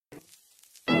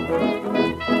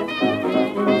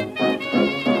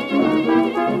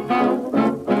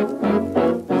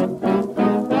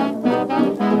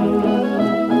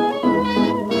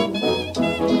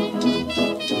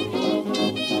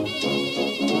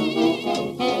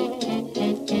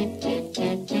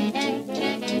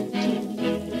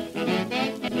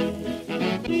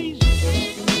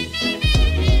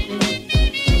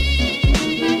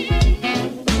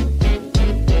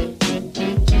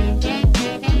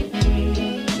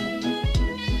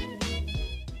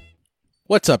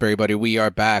What's up, everybody? We are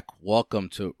back. Welcome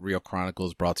to Real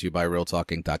Chronicles, brought to you by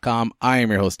RealTalking.com. I am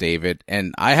your host, David,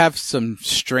 and I have some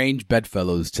strange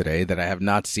bedfellows today that I have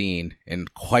not seen in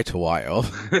quite a while.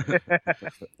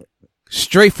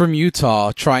 Straight from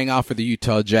Utah, trying out for the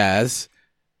Utah Jazz.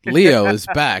 Leo is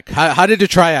back. How did the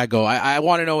tryout go? I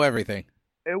want to know everything.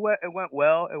 It went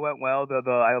well.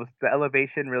 The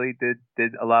elevation really did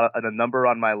a number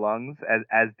on my lungs,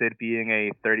 as did being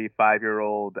a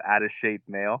 35-year-old out of shape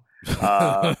male.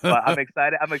 But I'm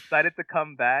excited to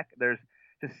come back. There's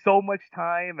just so much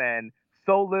time and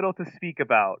so little to speak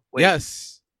about. Wait,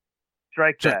 yes.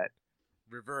 Strike that.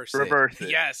 Reverse it.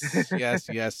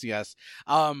 Yes.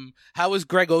 How was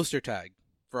Greg Ostertag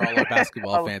for all our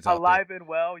basketball fans out alive there? And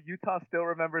well? Utah still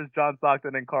remembers John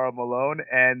Stockton and Karl Malone,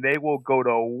 and they will go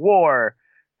to war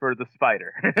for the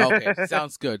Spider. Okay,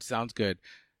 sounds good.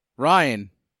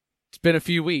 Ryan, it's been a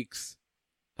few weeks.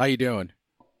 How you doing?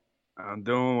 I'm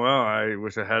doing well. I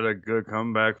wish I had a good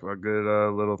comeback for a good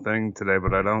little thing today,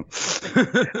 but I don't.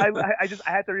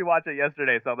 I had to rewatch it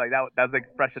yesterday, so I'm like that's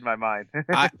like fresh in my mind.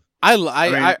 I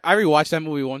rewatch that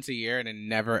movie once a year, and it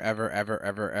never,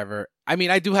 ever. I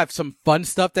mean, I do have some fun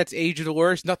stuff that's aged the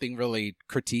worst. Nothing really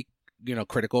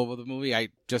critical of the movie. I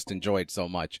just enjoyed so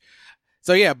much.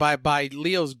 So yeah, by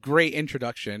Leo's great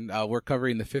introduction, we're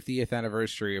covering the 50th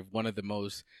anniversary of one of the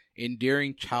most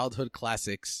endearing childhood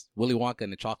classics, Willy Wonka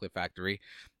and the Chocolate Factory,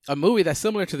 a movie that's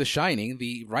similar to The Shining.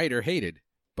 The writer hated,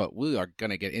 but we are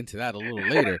gonna get into that a little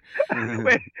later.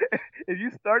 Wait. If you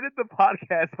started the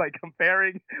podcast by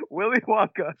comparing Willy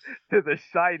Wonka to The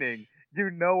Shining,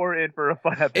 you know we're in for a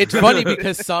fun episode. It's funny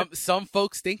because some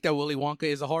folks think that Willy Wonka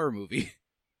is a horror movie.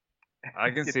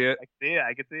 I can see it.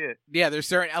 I can see it. Yeah, there's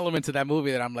certain elements of that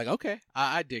movie that I'm like, okay,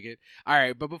 I dig it. All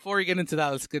right, but before we get into that,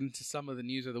 let's get into some of the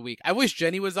news of the week. I wish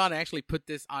Jenny was on. I actually put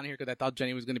this on here because I thought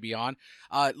Jenny was going to be on.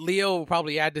 Leo will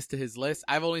probably add this to his list.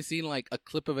 I've only seen like a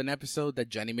clip of an episode that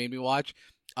Jenny made me watch.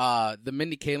 The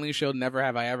Mindy Kaling show, Never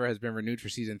Have I Ever, has been renewed for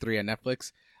season 3 on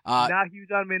Netflix. Not huge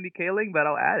on Mindy Kaling, but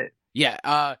I'll add it.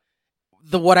 Yeah.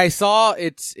 What I saw,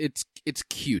 it's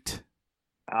cute.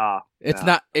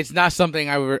 It's not something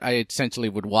I essentially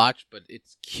would watch, but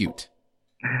it's cute.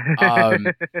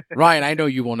 Ryan, I know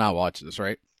you will not watch this,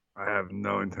 right? I have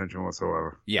no intention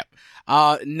whatsoever. Yep.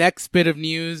 Next bit of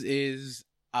news is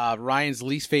Ryan's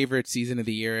least favorite season of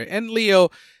the year, and Leo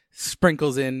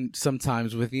sprinkles in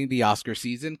sometimes within the Oscar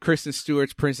season. Kristen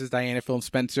Stewart's Princess Diana film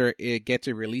Spencer, it gets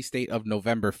a release date of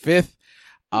November 5th.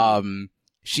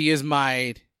 She is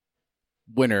my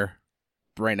winner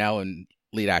right now in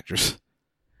lead actress.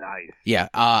 Nice. Yeah,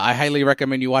 I highly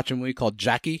recommend you watch a movie called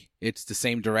Jackie. It's the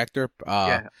same director.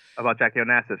 About Jackie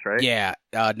Onassis, right? Yeah,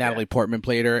 Natalie Portman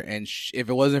played her, and if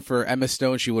it wasn't for Emma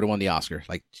Stone, she would have won the Oscar.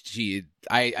 Like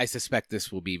I suspect this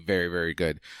will be very, very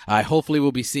good. Hopefully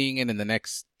we'll be seeing it in the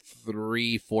next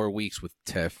 3-4 weeks with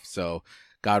Tiff. So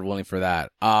God willing for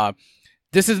that.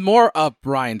 This is more up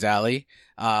Ryan's alley.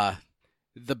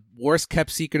 The worst kept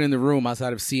secret in the room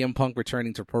outside of CM Punk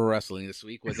returning to pro wrestling this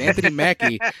week was Anthony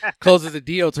Mackie closes a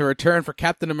deal to return for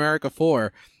Captain America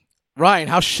 4. Ryan,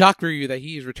 how shocked were you that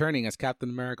he is returning as Captain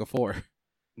America 4?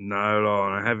 Not at all.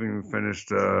 And I haven't even finished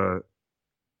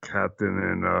Captain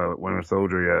and Winter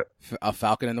Soldier yet. A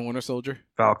Falcon and the Winter Soldier?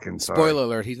 Falcon, sorry. Spoiler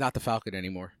alert, he's not the Falcon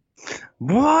anymore.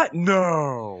 What?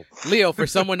 No. Leo, for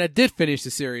someone that did finish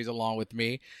the series along with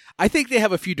me, I think they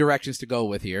have a few directions to go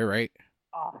with here, right?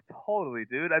 Oh, totally,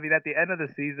 dude. I mean, at the end of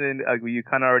the season, you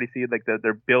kind of already see like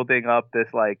they're building up this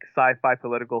like sci-fi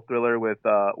political thriller with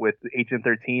Agent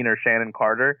 13 or Shannon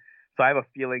Carter. So I have a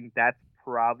feeling that's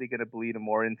probably going to bleed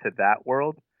more into that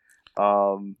world.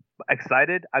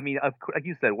 Excited. I mean, like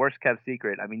you said, worst kept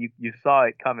secret. I mean, you saw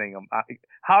it coming.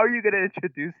 How are you going to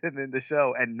introduce him in the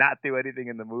show and not do anything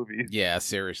in the movies? Yeah,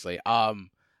 seriously.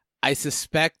 I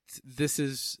suspect this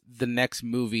is the next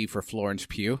movie for Florence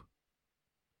Pugh.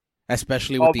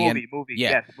 Especially with movie.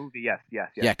 Yeah. Yes.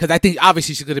 Yeah, because I think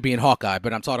obviously she's going to be in Hawkeye,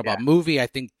 but I'm talking about movie. I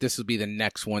think this will be the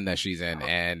next one that she's in,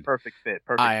 and perfect fit.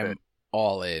 I am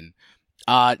all in.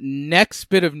 Next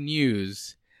bit of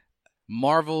news: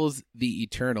 Marvel's The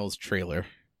Eternals trailer.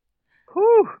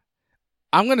 Whew.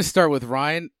 I'm going to start with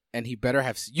Ryan. and he better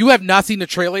have. You have not seen the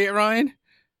trailer yet, Ryan?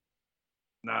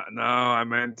 No, I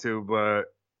meant to, but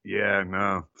yeah,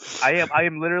 no. I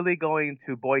am literally going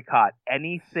to boycott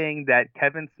anything that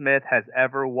Kevin Smith has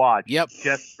ever watched. Yep.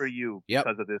 Just for you, Yep.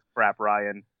 because of this crap,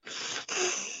 Ryan.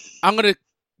 I'm gonna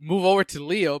move over to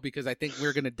Leo because I think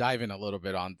we're gonna dive in a little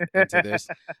bit into this.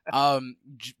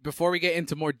 Before we get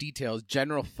into more details,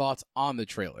 general thoughts on the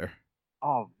trailer.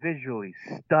 Oh, visually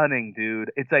stunning,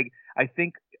 dude. It's like, I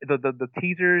think the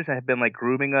teasers have been like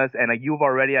grooming us, and you've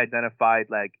already identified,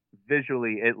 like,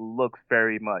 visually it looks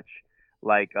very much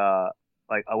like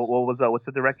what's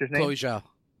the director's name? Chloe Zhao.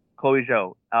 Chloe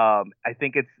Zhao. I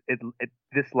think it's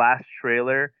this last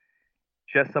trailer,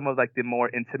 just some of like the more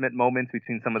intimate moments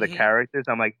between some of the characters.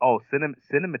 I'm like, oh,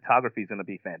 cinematography is gonna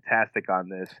be fantastic on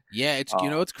this. Yeah, it's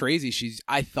it's crazy.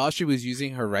 I thought she was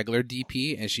using her regular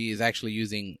DP, and she is actually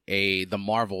using the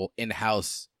Marvel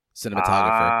in-house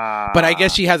cinematographer. But I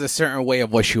guess she has a certain way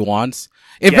of what she wants.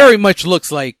 It very much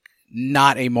looks like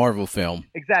not a Marvel film.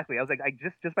 Exactly. I was like,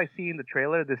 just by seeing the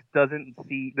trailer, this doesn't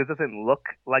look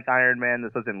like Iron Man.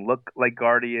 This doesn't look like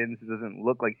Guardians. This doesn't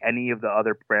look like any of the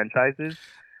other franchises.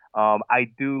 I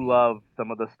do love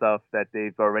some of the stuff that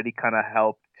they've already kind of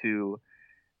helped to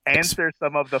answer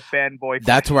some of the fanboy.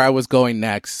 That's where I was going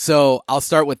next. So I'll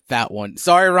start with that one.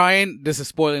 Sorry, Ryan, this is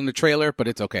spoiling the trailer, but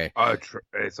it's okay.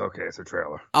 It's okay. It's a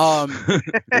trailer.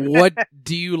 What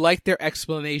do you like their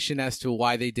explanation as to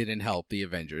why they didn't help the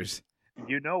Avengers?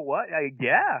 You know what?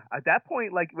 Yeah. At that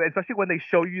point, like, especially when they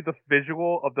show you the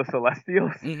visual of the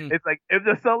Celestials, it's like, if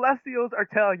the Celestials are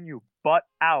telling you butt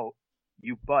out,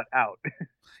 you butt out.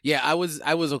 Yeah, I was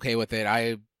okay with it.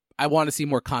 I want to see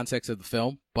more context of the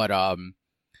film, but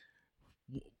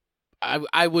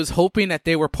I was hoping that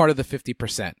they were part of the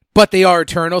 50%. But they are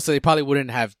Eternal, so they probably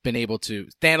wouldn't have been able to.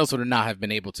 Thanos would not have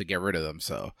been able to get rid of them.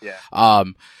 So yeah.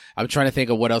 I'm trying to think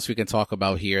of what else we can talk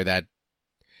about here. That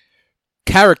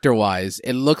character wise,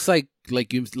 it looks like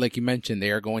you mentioned,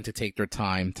 they are going to take their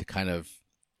time to kind of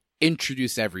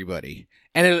introduce everybody.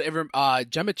 And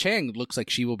Gemma Chan looks like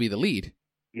she will be the lead.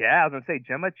 Yeah, I was going to say,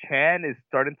 Gemma Chan is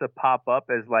starting to pop up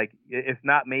as, like, if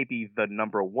not maybe the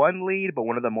number one lead, but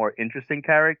one of the more interesting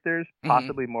characters,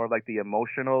 possibly more like the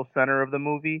emotional center of the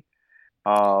movie.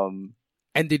 And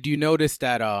did you notice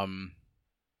that,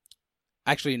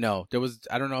 actually, no,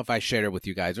 I don't know if I shared it with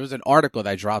you guys. There was an article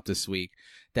that dropped this week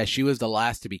that she was the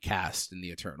last to be cast in the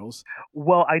Eternals.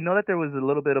 Well, I know that there was a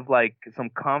little bit of like some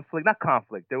not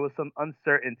conflict. There was some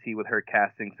uncertainty with her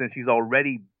casting since she's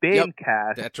already been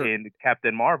cast in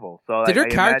Captain Marvel. So did her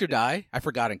character die? I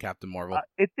forgot in Captain Marvel.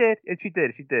 It did. She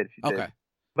did. Okay.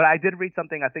 But I did read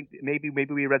something. I think maybe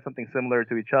we read something similar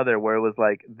to each other, where it was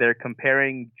like they're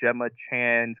comparing Gemma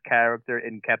Chan's character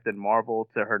in Captain Marvel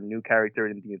to her new character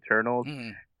in the Eternals,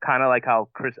 kind of like how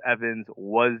Chris Evans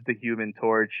was the Human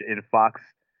Torch in Fox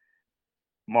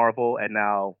Marvel, and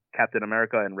now Captain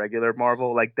America in regular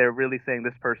Marvel. Like, they're really saying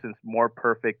this person's more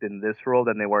perfect in this role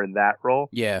than they were in that role.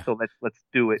 Yeah. So let's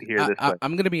do it here this way.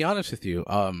 I'm gonna be honest with you.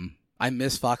 I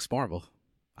miss Fox Marvel.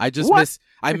 I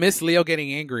miss Leo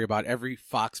getting angry about every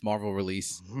Fox Marvel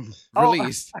release.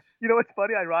 Released. You know what's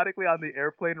funny? Ironically, on the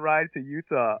airplane ride to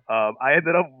Utah, I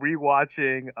ended up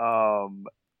rewatching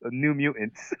New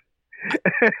Mutants.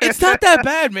 It's not that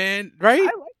bad, man. Right?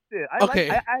 I liked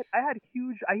it. I had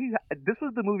huge. This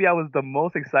was the movie I was the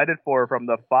most excited for from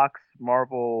the Fox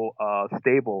Marvel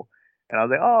stable. And I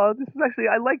was like, oh, this is actually,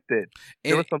 I liked it.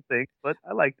 There were some things, but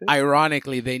I liked it.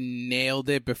 Ironically, they nailed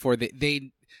it before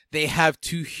they have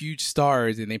two huge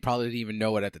stars, and they probably didn't even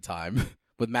know it at the time.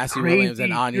 With Matthew Williams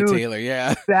and Anya Taylor,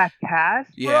 yeah. That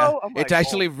cast, bro? Yeah.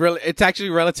 It's actually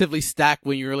relatively stacked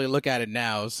when you really look at it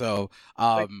now. So,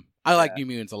 I like New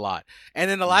Mutants a lot. And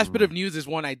then the last bit of news is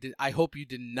one I hope you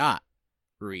did not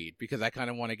read, because I kind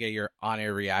of want to get your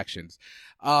on-air reactions.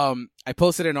 I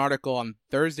posted an article on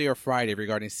Thursday or Friday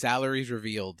regarding salaries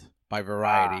revealed by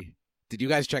Variety. Did you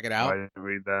guys check it out? I didn't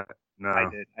read that. No, I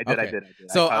did.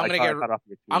 So I'm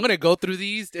gonna go through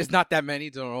these. There's not that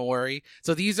many, don't worry.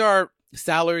 So these are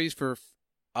salaries for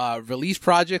release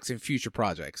projects and future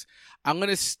projects. I'm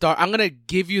gonna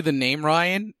give you the name,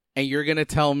 Ryan, and you're gonna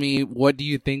tell me what do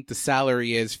you think the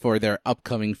salary is for their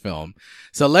upcoming film.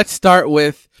 So let's start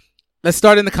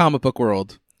in the comic book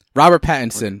world. Robert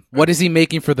Pattinson, what is he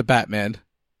making for the Batman?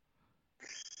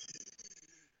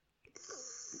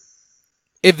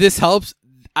 If this helps,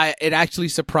 it actually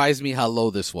surprised me how low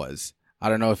this was. I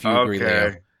don't know if you agree,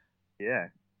 Leo. Yeah.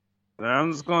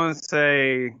 I'm just going to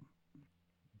say,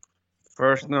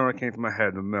 first number came to my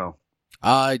head, $1 million.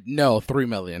 No, $3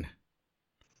 million.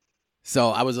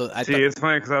 So it's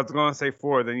funny because I was going to say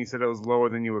 4, then you said it was lower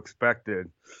than you expected.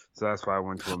 So that's why I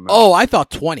went to $1 million. Oh, I thought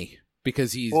 20.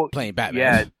 because he's playing Batman.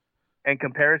 Yeah. In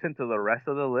comparison to the rest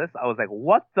of the list, I was like,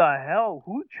 what the hell?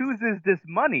 Who chooses this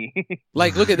money?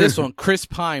 Like, look at this one. Chris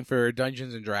Pine for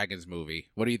Dungeons and Dragons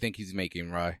movie. What do you think he's making,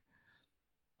 Rye?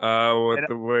 With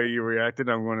the way you reacted,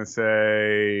 I'm going to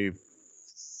say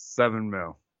 $7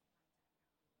 million.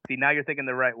 See, now you're thinking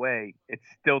the right way. It's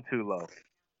still too low.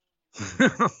 Damn,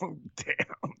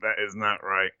 that is not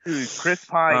right. Dude, Chris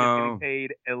Pine is getting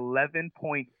paid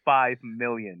 $11.5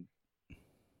 million.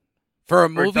 For a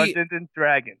movie, for Dungeons and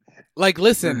Dragons. Like,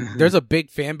 listen, there's a big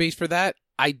fan base for that.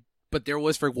 But there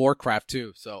was for Warcraft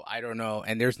too, so I don't know.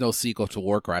 And there's no sequel to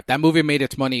Warcraft. That movie made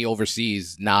its money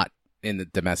overseas, not in the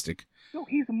domestic. No,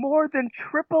 he's more than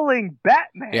tripling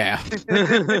Batman. Yeah.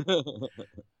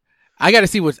 I got to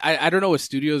see I don't know what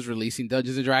studio's releasing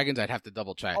Dungeons and Dragons. I'd have to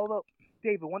double check. Although,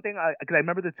 David, one thing, because I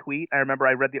remember the tweet. I remember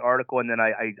I read the article and then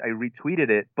I retweeted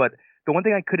it. But the one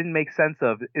thing I couldn't make sense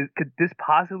of is, could this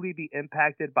possibly be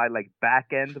impacted by like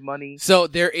back end money? So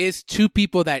there is 2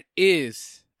 people that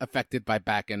is affected by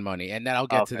back end money, and then I'll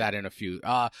get to that in a few.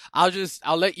 I'll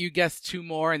let you guess 2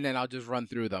 more, and then I'll just run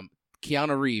through them.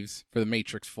 Keanu Reeves for The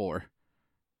Matrix 4.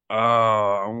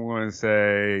 I'm going to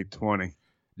say 20.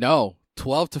 No,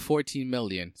 12 to 14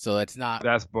 million. So that's not.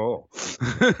 That's bull.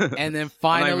 And then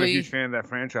finally, I'm not even a huge fan of that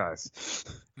franchise.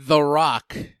 The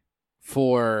Rock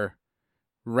for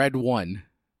Red 1.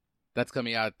 That's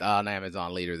coming out on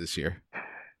Amazon later this year.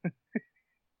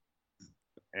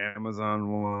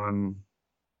 Amazon 1.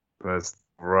 That's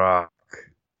Rock.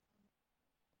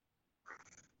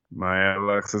 My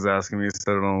Alexa's asking me to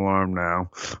set an alarm now.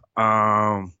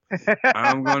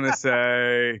 I'm going to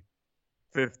say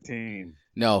 15.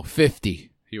 No,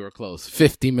 50. You were close.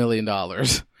 $50 million.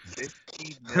 $50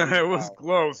 million. It was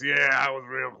close. Yeah, I was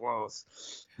real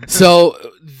close. So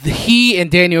he and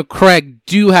Daniel Craig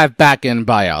do have back-end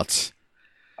buyouts.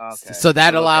 Okay. So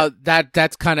that allowed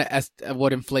that's kind of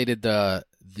what inflated the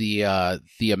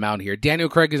amount here. Daniel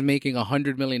Craig is making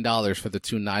 $100 million for the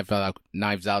 2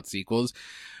 Knives Out sequels.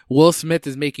 Will Smith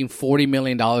is making $40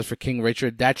 million for King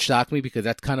Richard. That shocked me because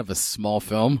that's kind of a small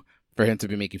film for him to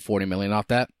be making $40 million off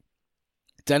that.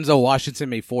 Denzel Washington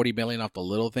made $40 million off The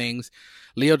Little Things.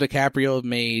 Leo DiCaprio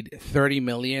made $30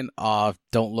 million off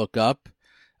Don't Look Up.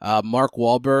 Mark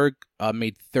Wahlberg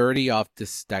made 30 off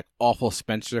that awful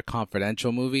Spencer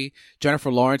Confidential movie.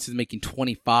 Jennifer Lawrence is making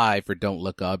 25 for Don't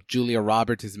Look Up. Julia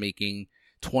Roberts is making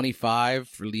 25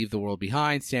 for Leave the World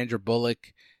Behind. Sandra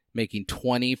Bullock making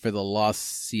 20 for The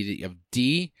Lost City of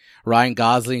D. Ryan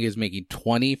Gosling is making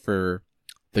 20 for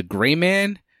The Gray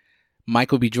Man.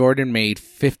 Michael B. Jordan made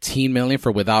 $15 million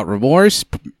for Without Remorse.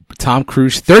 Tom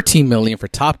Cruise $13 million for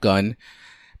Top Gun.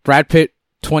 Brad Pitt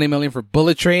 $20 million for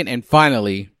Bullet Train, and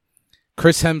finally,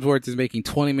 Chris Hemsworth is making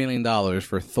 $20 million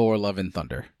for Thor: Love and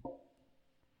Thunder.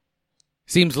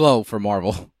 Seems low for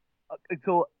Marvel.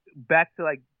 So back to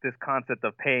like this concept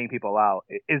of paying people out.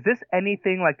 Is this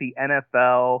anything like the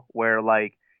NFL, where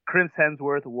like Chris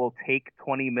Hemsworth will take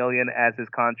 $20 million as his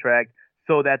contract,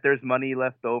 so that there's money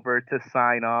left over to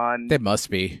sign on? There must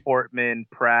be. Portman,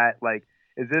 Pratt, like.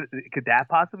 Could that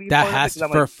possibly be that has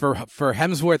for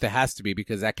Hemsworth? It has to be,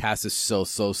 because that cast is so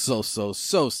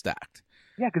stacked.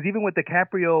 Yeah, because even with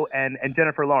DiCaprio and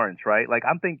Jennifer Lawrence, right? Like,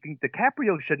 I'm thinking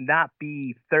DiCaprio should not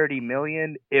be $30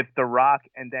 million if The Rock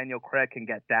and Daniel Craig can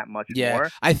get that much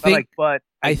more. I think, but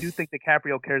I do think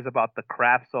DiCaprio cares about the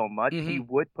craft so much. Mm-hmm. He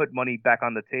would put money back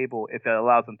on the table if it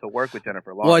allows him to work with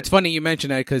Jennifer Lawrence. Well, it's funny you mention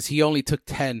that, because he only took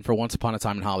 10 for Once Upon a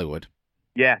Time in Hollywood.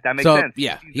 Yeah, that makes sense.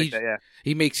 Yeah,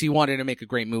 he wanted to make a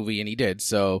great movie, and he did.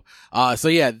 So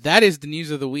yeah, that is the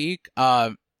news of the week.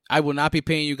 I will not be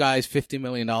paying you guys $50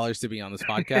 million to be on this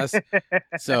podcast.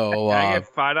 So can I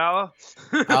get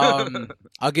 $5?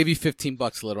 I'll give you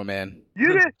 $15, little man. You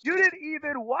didn't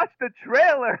even watch the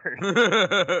trailer.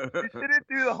 You didn't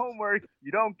do the homework.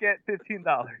 You don't get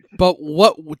 $15. But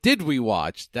what did we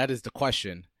watch? That is the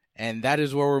question, and that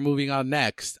is where we're moving on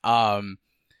next.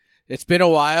 It's been a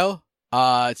while.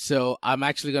 So I'm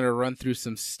actually going to run through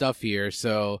some stuff here.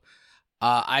 So,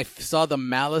 I saw the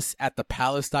Malice at the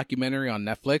Palace documentary on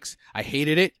Netflix. I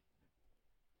hated it.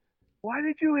 Why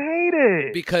did you hate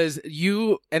it? Because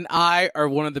you and I are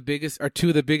two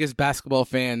of the biggest basketball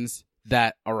fans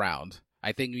that around.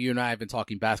 I think you and I have been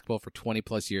talking basketball for 20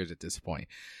 plus years at this point.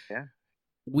 Yeah.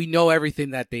 We know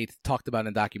everything that they talked about in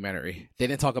the documentary. They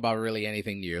didn't talk about really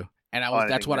anything new. And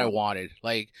that's what I wanted.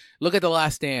 Like, look at The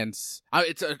Last Dance.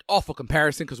 It's an awful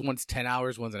comparison because one's 10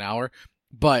 hours, one's an hour.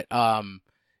 But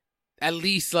at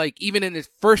least, like, even in the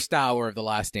first hour of The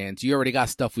Last Dance, you already got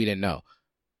stuff we didn't know.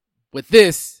 With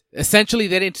this, essentially,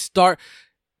 they didn't start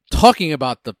talking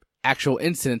about the actual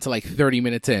incident to like 30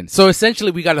 minutes in. So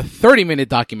essentially we got a 30-minute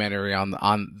documentary on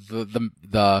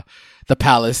the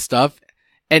Palace stuff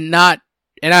and not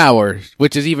an hour,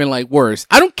 which is even like worse.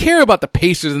 I don't care about the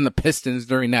Pacers and the Pistons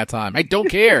during that time. I don't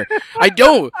care. I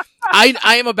don't. I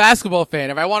am a basketball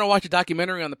fan. If I want to watch a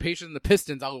documentary on the Pacers and the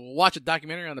Pistons, I'll watch a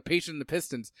documentary on the Pacers and the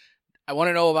Pistons. I want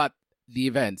to know about the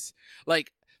events.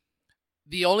 Like,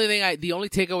 the only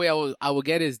takeaway I will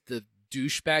get is the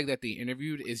douchebag that they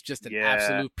interviewed is just an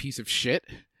absolute piece of shit.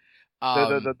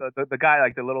 The guy,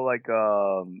 like the little, like,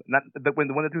 not the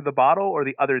one that threw the bottle, or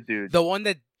the other dude, the one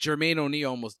that Jermaine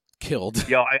O'Neal almost killed.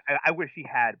 Yo, I wish he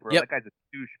had, bro. Yep. That guy's a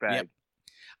douchebag.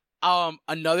 Yep.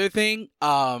 Another thing,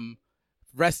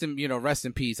 rest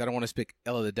in peace. I don't want to speak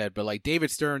ill of the dead, but like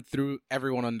David Stern threw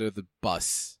everyone under the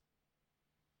bus.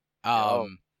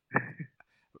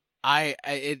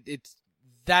 It's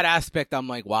that aspect. I'm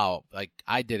like, wow, like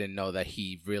I didn't know that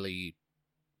he really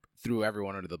threw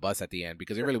everyone under the bus at the end,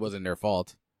 because it really wasn't their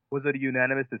fault. Was it a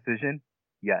unanimous decision?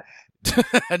 Yes.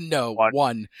 No.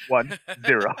 1-0.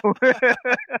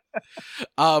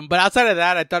 But outside of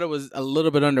that, I thought it was a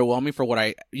little bit underwhelming for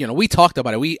what we talked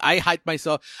about it. I hyped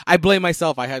myself. I blame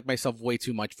myself. I hyped myself way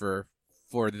too much for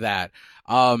that.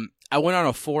 I went on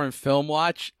a foreign film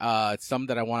watch. Some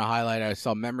that I want to highlight. I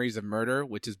saw Memories of Murder,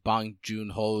 which is Bong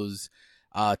Joon-ho's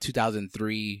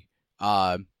 2003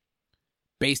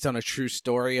 based on a true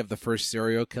story of the first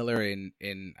serial killer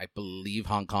in I believe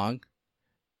Hong Kong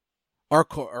or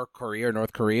Korea, or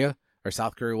North Korea or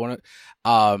South Korea.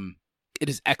 It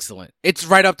is excellent. It's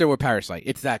right up there with Parasite.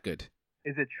 It's that good.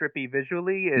 Is it trippy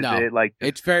visually? No, it like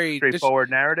it's very straightforward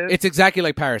narrative? It's exactly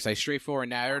like Parasite, straightforward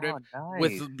narrative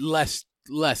with less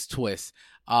twists.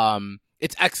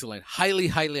 It's excellent.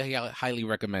 Highly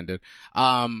recommended.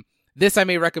 This I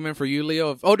may recommend for you,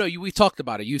 Leo. We talked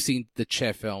about it. You've seen the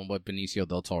Che film with Benicio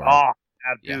del Toro. Oh,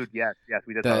 dude, yes,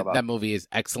 we did talk about that movie is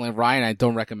excellent. Ryan, I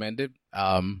don't recommend it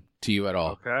to you at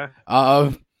all. Okay.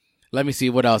 Let me see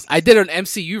what else. I did an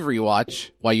MCU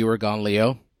rewatch while you were gone,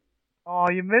 Leo.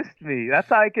 Oh, you missed me. That's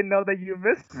how I can know that you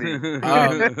missed me.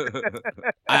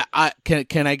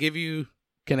 Can I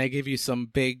give you some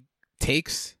big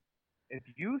takes? If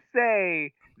you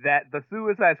say that the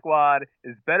Suicide Squad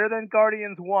is better than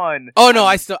Guardians 1. Oh no,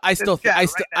 I still think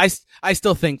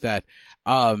that.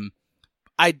 I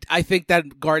think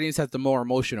that Guardians has the more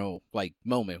emotional like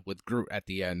moment with Groot at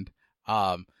the end.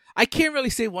 I can't really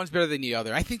say one's better than the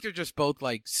other. I think they're just both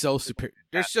like so superior.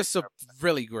 They're just so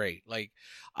really great. Like,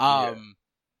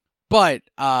 but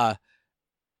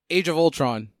Age of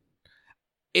Ultron,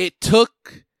 it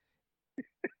took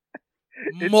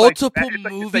multiple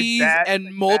movies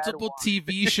and multiple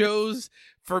TV shows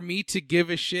for me to give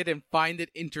a shit and find it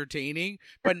entertaining.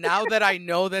 But now that I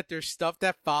know that there's stuff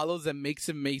that follows that makes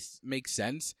it make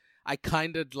sense, I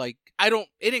kind of like, it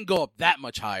didn't go up that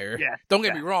much higher. Yeah, don't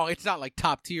get me wrong. It's not like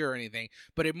top tier or anything,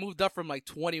 but it moved up from like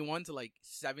 21 to like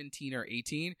 17 or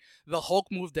 18. The Hulk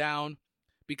moved down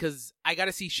because I got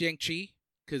to see Shang-Chi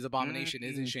because Abomination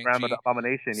is in Shang-Chi.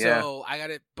 Abomination, yeah. So I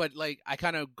got it, but like I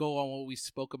kind of go on what we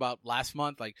spoke about last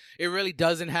month. Like it really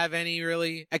doesn't have any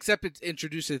really, except it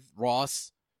introduces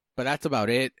Ross, but that's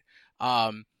about it.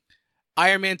 Iron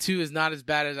Man 2 is not as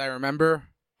bad as I remember.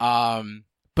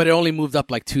 But it only moved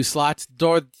up like 2 slots.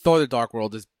 Thor the Dark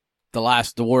World is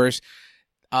the worst.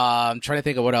 I'm trying to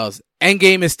think of what else.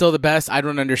 Endgame is still the best. I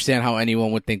don't understand how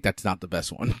anyone would think that's not the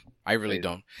best one. I really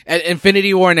don't. And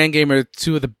Infinity War and Endgame are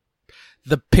two of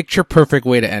the picture perfect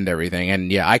way to end everything. And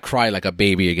yeah, I cry like a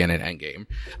baby again in Endgame.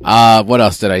 What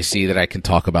else did I see that I can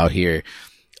talk about here?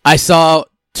 I saw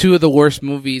 2 of the worst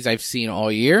movies I've seen all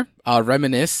year.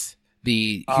 Reminisce,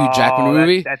 the Hugh Jackman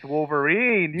movie. That's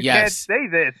Wolverine. You can't say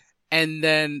this. And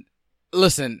then,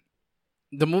 listen,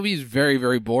 the movie is very,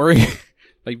 very boring.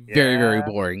 Very, very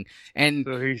boring. And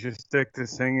so he should stick to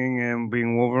singing and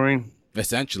being Wolverine?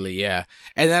 Essentially, yeah.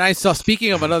 And then I saw,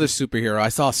 speaking of another superhero, I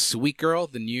saw Sweet Girl,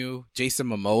 the new Jason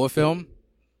Momoa film.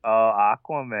 Oh,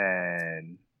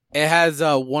 Aquaman. It has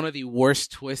one of the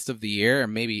worst twists of the year,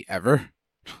 and maybe ever.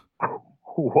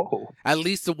 Whoa. At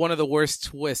least one of the worst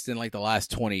twists in like the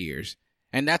last 20 years.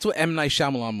 And that's what M. Night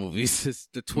Shyamalan movies is.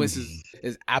 The twist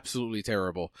is absolutely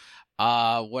terrible.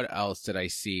 What else did I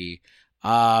see?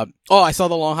 I saw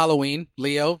The Long Halloween.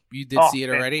 Leo, you did see it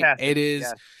already.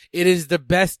 Fantastic. It is the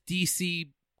best DC,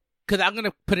 because I'm going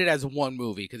to put it as one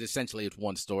movie, because essentially it's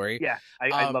one story. Yeah,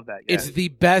 I love that. Yeah. It's the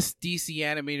best DC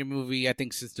animated movie, I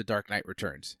think, since The Dark Knight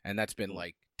Returns. And that's been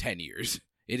like 10 years.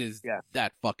 It is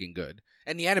that fucking good.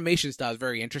 And the animation style is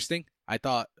very interesting. I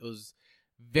thought it was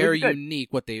very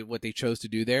unique what they chose to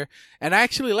do there. And I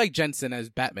actually like Jensen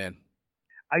as Batman.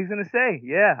 I was gonna say,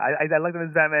 yeah, I like him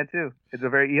as Batman too. It's a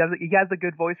very he has a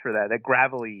good voice for that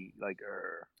gravelly like.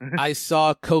 I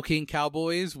saw Cocaine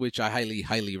Cowboys, which I highly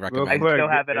Real recommend. I quick, still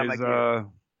have it on my is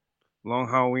queue. Long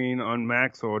Halloween on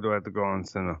Max, or do I have to go on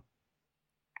Cine?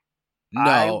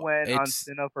 I No, went on it's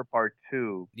Cine for part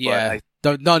 2. yeah.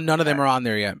 But None of them are on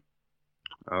there yet.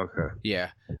 Okay.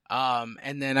 Yeah.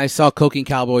 And then I saw Cocaine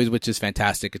Cowboys, which is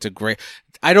fantastic. It's a great.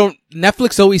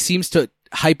 Netflix always seems to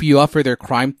hype you up for their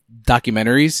crime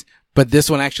documentaries, but this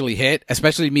one actually hit,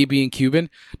 especially me being Cuban.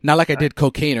 Not like I did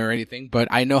cocaine or anything, but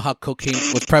I know how cocaine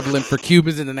was prevalent for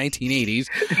Cubans in the 1980s.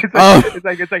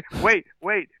 it's like wait,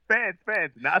 fans,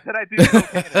 not that I do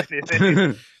cocaine or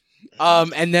anything.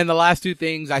 And then the last two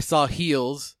things I saw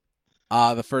Heels.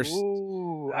 The first.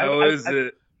 Ooh, How is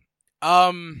it?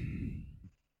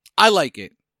 I like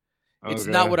it. It's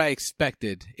Okay. not what I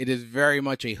expected. It is very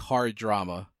much a hard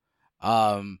drama.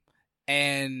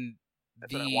 And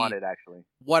that's what I wanted, actually.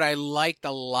 What I liked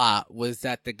a lot was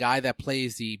that the guy that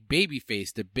plays the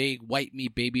babyface, the big white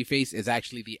meat babyface, is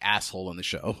actually the asshole in the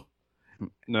show.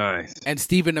 Nice. And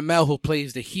Stephen Amell, who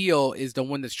plays the heel, is the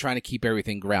one that's trying to keep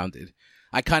everything grounded.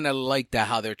 I kind of like that,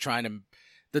 how they're trying to,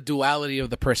 the duality of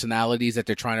the personalities that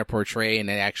they're trying to portray, and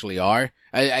they actually are.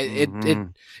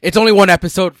 It's only one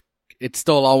episode. It's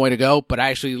still a long way to go, but I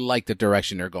actually like the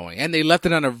direction they're going. And they left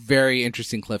it on a very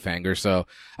interesting cliffhanger. So,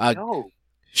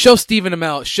 shows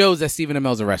that Stephen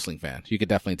Amell's a wrestling fan. You could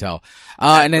definitely tell.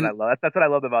 That's what I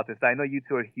loved about this. I know you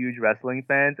two are huge wrestling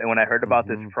fans, and when I heard about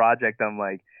this project, I'm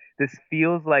like, this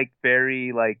feels like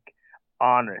very like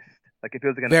honest. Like it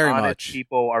feels like very honest much.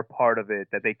 People are part of it,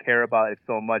 that they care about it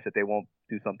so much that they won't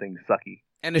do something sucky.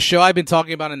 And the show I've been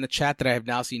talking about in the chat that I have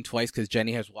now seen twice because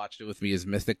Jenny has watched it with me is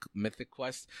Mythic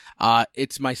Quest.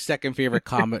 It's my second favorite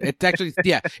comedy. It's actually,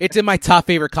 it's in my top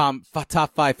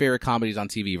 5 favorite comedies on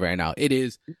TV right now. It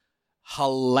is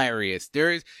hilarious.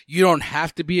 You don't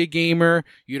have to be a gamer.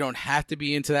 You don't have to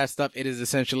be into that stuff. It is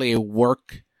essentially a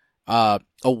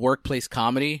workplace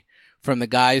comedy from the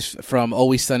guys from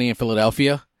Always Sunny in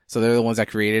Philadelphia. So they're the ones that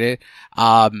created it.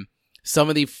 Some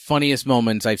of the funniest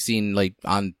moments I've seen like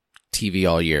on TV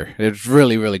all year. It's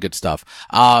really, really good stuff.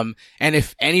 And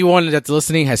if anyone that's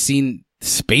listening has seen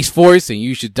Space Force, then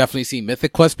you should definitely see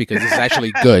Mythic Quest because it's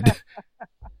actually good.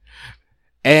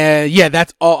 And yeah,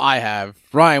 that's all I have.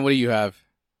 Ryan, what do you have?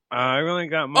 I really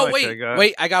got much. Oh,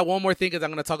 wait, I got one more thing because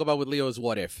I'm going to talk about with Leo's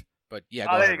What If. But yeah,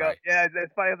 go ahead, there you go. Ryan. Yeah,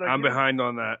 it's funny. I'm behind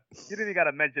on that. You didn't even got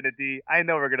to mention it, D. I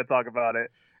know we're going to talk about it.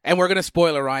 And we're going to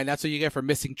spoil it, Ryan. That's what you get for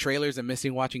missing trailers and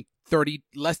watching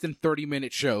less than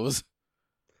 30-minute shows.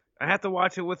 I had to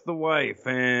watch it with the wife,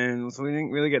 and so we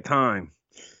didn't really get time.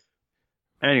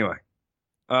 Anyway,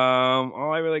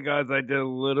 all I really got is I did a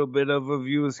little bit of a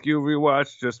View Askew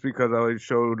rewatch just because I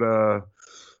showed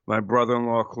my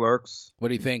brother-in-law Clerks. What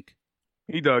do you think?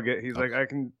 He dug it. He's like, I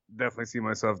can definitely see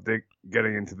myself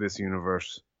getting into this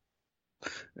universe.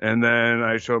 And then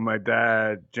I showed my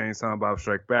dad Jane Silent Bob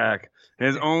Strike Back. And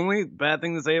his only bad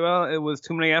thing to say about it was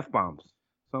too many F-bombs.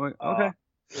 So I'm like, okay.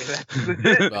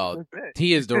 Well,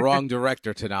 he is the wrong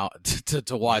director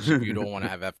to watch if you don't want to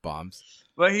have F-bombs.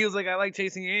 But he was like, I like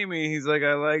Chasing Amy. He's like,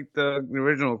 I like the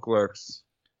original Clerks.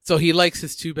 So he likes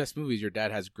his 2 best movies. Your dad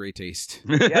has great taste.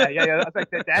 Yeah. I was like,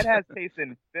 dad has taste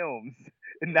in films,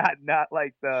 not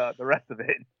like the rest of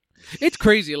it. It's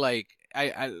crazy. Like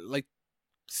I like.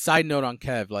 Side note on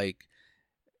Kev, like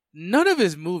none of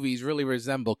his movies really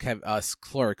resemble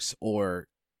Clerks or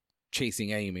Chasing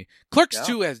Amy. Clerks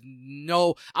 2 has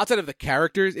outside of the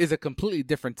characters, is a completely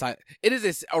different type. It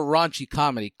is a raunchy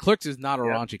comedy. Clerks is not a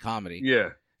raunchy comedy. Yeah.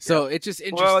 So it's just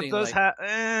interesting. Well, it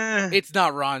does it's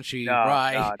not raunchy,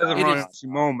 right? It's a raunchy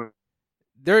moment.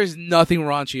 There is nothing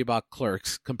raunchy about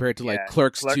Clerks compared to like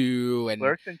Clerks 2 and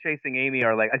Clerks and Chasing Amy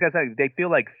are like I said, they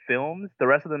feel like films. The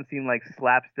rest of them seem like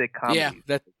slapstick comedies.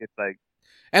 Yeah, it's like.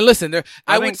 And listen,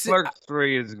 I think Clerks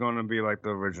 3 is going to be like the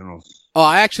originals. Oh,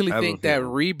 I actually think that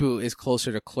Reboot is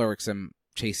closer to Clerks and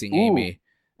Chasing Amy.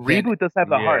 Reboot does have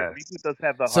the heart. Reboot does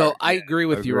have the heart. So I agree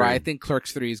with you, right? I think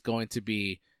Clerks 3 is going to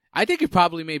be. I think it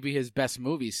probably may be his best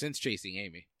movie since Chasing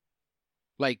Amy.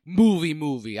 Like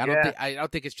movie. I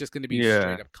don't think it's just going to be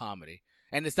straight up comedy,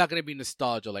 and it's not going to be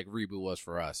nostalgia like Reboot was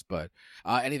for us. But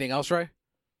anything else, Ray?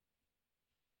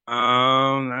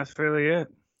 That's really it.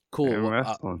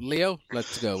 Cool. Leo,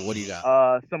 let's go. What do you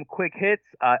got? Some quick hits.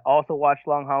 I also watched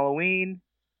Long Halloween.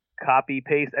 Copy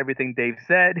paste everything Dave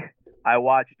said. I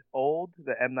watched Old,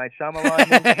 the M. Night Shyamalan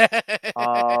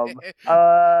movie.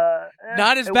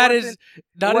 Not as bad,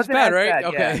 right? Bad.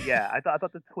 Okay. Yeah. I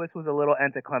thought the twist was a little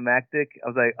anticlimactic. I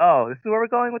was like, oh, this is where we're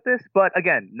going with this. But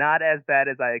again, not as bad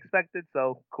as I expected.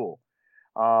 So cool.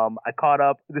 I caught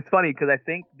up. It's funny because I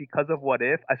think because of What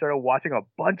If, I started watching a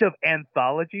bunch of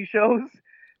anthology shows.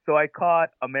 So I caught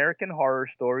American Horror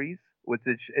Stories, which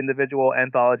is individual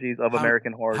anthologies of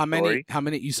American Horror Story. How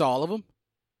many? You saw all of them?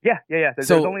 Yeah.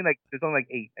 There's only like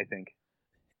 8, I think.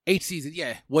 8 seasons.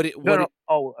 Yeah.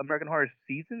 Oh, American Horror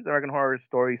Seasons, American Horror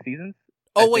Story seasons.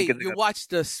 Oh wait, you watched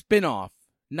the spin-off,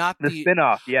 not the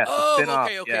spin-off. Yes. Oh, the spin-off,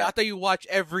 okay. yeah. I thought you watched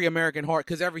every American Horror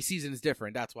because every season is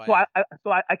different. That's why.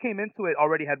 So I came into it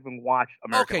already having watched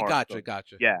American Horror. Okay,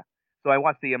 gotcha. Yeah. So I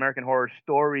watched the American Horror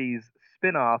Stories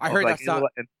spin-off. I heard it's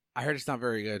not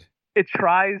very good. It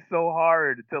tries so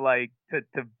hard to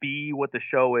be what the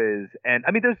show is, and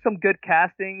I mean, there's some good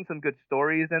casting, some good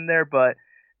stories in there, but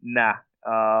nah.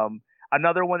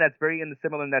 Another one that's very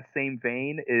similar in that same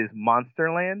vein is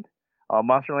Monsterland.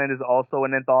 Monsterland is also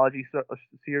an anthology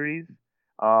series.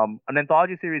 An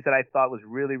anthology series that I thought was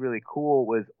really, really cool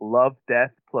was Love,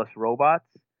 Death plus Robots.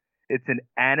 It's an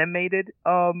animated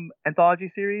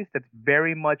anthology series that's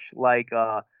very much like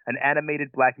an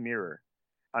animated Black Mirror.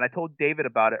 And I told David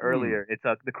about it earlier. It's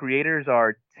the creators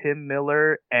are Tim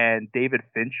Miller and David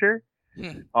Fincher.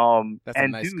 That's a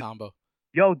nice combo.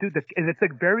 Yo, dude, and it's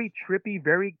like very trippy,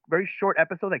 very, very short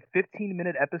episodes, like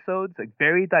 15-minute episodes, like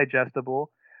very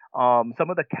digestible. Some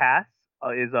of the cast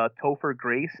is Topher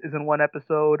Grace is in one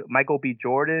episode, Michael B.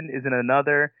 Jordan is in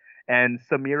another, and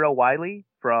Samira Wiley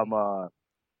from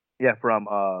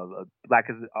Black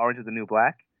is Orange is the New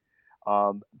Black.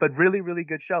 But really, really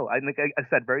good show. Like I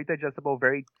said, very digestible,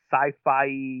 very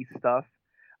sci-fi stuff.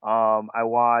 I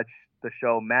watched the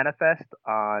show Manifest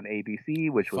on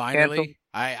ABC, which was canceled.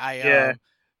 I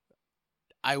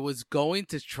was going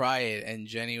to try it, and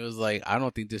Jenny was like, "I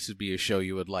don't think this would be a show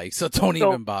you would like, so don't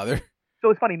even bother." So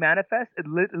it's funny, Manifest.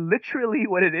 Literally,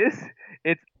 what it is,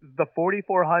 it's the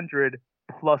 4400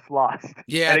 plus Lost.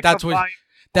 Yeah, that's what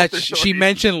she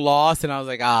mentioned. Lost, and I was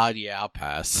like, yeah, I'll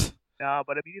pass. No,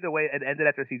 but I mean, either way, it ended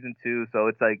after season 2, so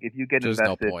it's like if you get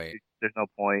invested, there's no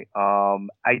point.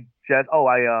 I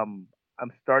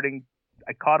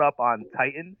caught up on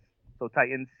Titans. So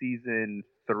Titans season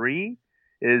 3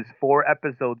 is 4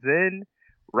 episodes in.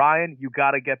 Ryan, you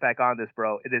got to get back on this,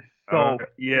 bro. It is so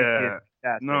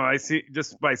No, I see.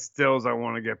 Just by stills, I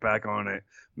want to get back on it.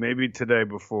 Maybe today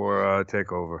before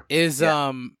Takeover.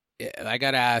 I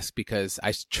gotta ask because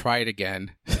I tried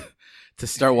again to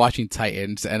start watching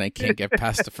Titans and I can't get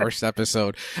past the first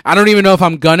episode. I don't even know if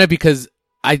I'm gonna because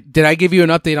I give you an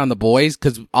update on The Boys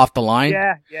because off the line.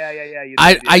 Yeah.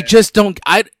 I just don't.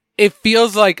 It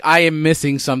feels like I am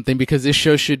missing something because this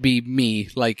show should be me.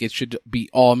 Like it should be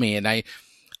all me, and I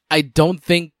don't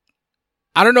think.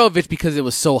 I don't know if it's because it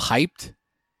was so hyped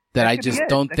that I just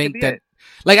don't think that.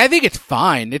 Like, I think it's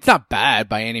fine. It's not bad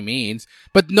by any means,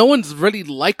 but no one's really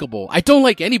likable. I don't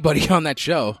like anybody on that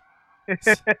show. I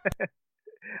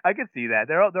can see that.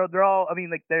 They're all. I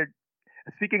mean, like they're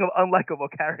speaking of unlikable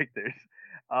characters.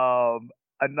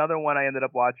 Another one I ended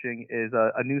up watching is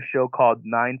a new show called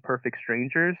 9 Perfect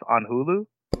Strangers on Hulu.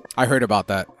 I heard about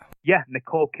that. Yeah,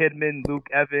 Nicole Kidman, Luke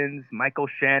Evans, Michael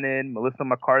Shannon, Melissa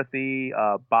McCarthy,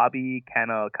 Bobby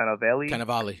Cannavale.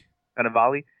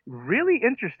 Really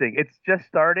interesting. It's just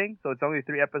starting, so it's only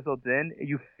 3 episodes in.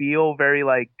 You feel very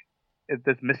like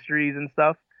there's mysteries and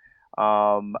stuff.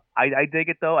 I dig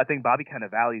it though. I think Bobby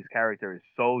Cannavale's character is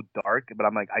so dark, but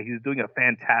I'm like, he's doing a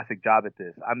fantastic job at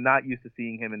this. I'm not used to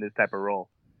seeing him in this type of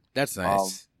role. That's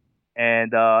nice.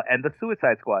 And the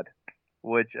Suicide Squad,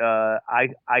 which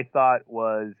I thought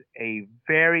was a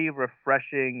very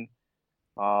refreshing,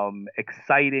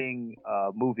 exciting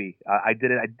movie. I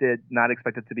did not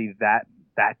expect it to be that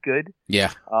good.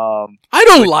 Yeah. I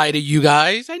don't lie to you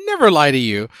guys. I never lie to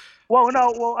you. Well,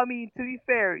 no. Well, I mean, to be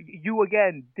fair, you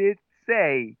again did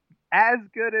say as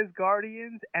good as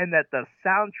Guardians, and that the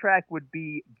soundtrack would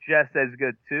be just as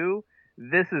good too.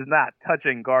 This is not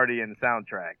touching Guardian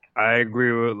soundtrack. I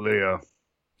agree with Leo.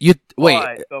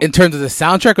 In terms of the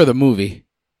soundtrack or the movie?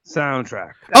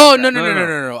 Soundtrack. Oh no!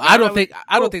 I don't think.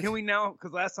 Can we now?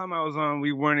 Because last time I was on,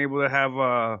 we weren't able to have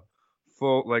a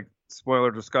full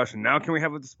spoiler discussion. Now can we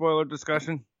have a spoiler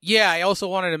discussion? Yeah, I also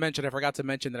wanted to mention. I forgot to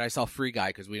mention that I saw Free Guy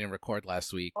because we didn't record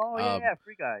last week. Oh yeah,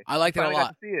 Free Guy. I liked it a lot. Got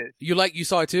to see it. You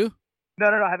saw it too? No,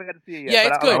 I haven't got to see it yet. Yeah,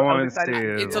 it's good. I want to see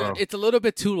it. It's a little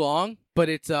bit too long, but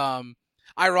it's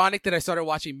ironic that I started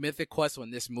watching Mythic Quest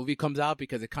when this movie comes out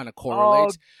because it kind of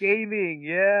correlates. Oh, gaming,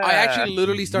 yeah. I actually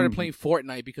literally started playing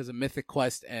Fortnite because of Mythic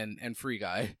Quest and Free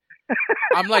Guy.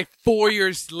 I'm like 4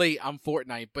 years late on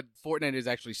Fortnite, but Fortnite is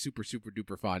actually super, super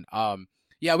duper fun.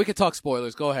 Yeah, we could talk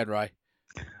spoilers. Go ahead, Rye.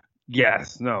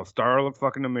 Yes, no, Star looked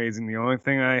fucking amazing. The only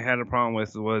thing I had a problem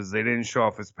with was they didn't show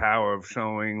off his power of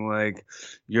showing like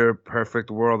your perfect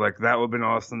world. Like that would have been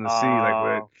awesome to see.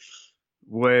 Like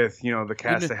with the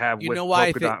cast they have with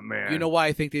Polka Dot Man. You know why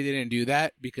I think they didn't do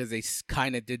that? Because they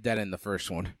kind of did that in the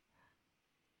first one.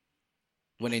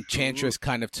 When Enchantress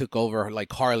kind of took over,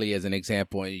 like Harley as an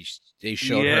example, and they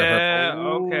showed her. Yeah,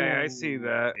 okay, I see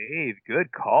that. Dave,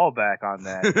 good callback on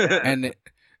that. Yeah.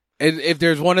 And if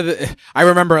there's one of the, I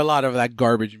remember a lot of that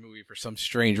garbage movie for some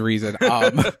strange reason.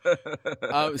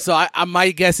 So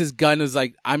my guess is Gunn is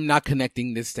like, I'm not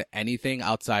connecting this to anything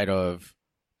outside of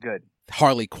good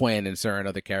Harley Quinn and certain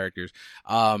other characters.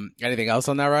 Anything else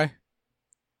on that, Rye?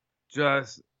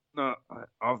 Just no,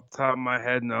 off the top of my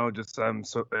head, no. Just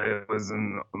it was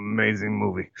an amazing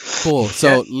movie. Cool.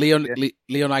 So Leo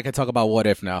and I can talk about What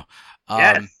If now.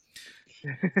 Yes.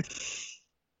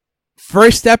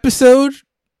 First episode.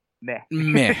 Meh.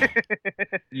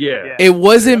 Yeah. It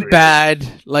wasn't bad.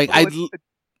 Like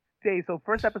Dave, so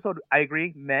first episode, I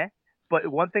agree, meh. But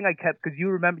one thing I kept, because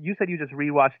you said you just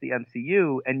rewatched the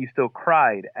MCU and you still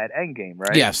cried at Endgame,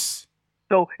 right? Yes.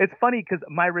 So it's funny because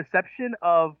my reception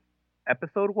of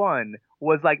episode 1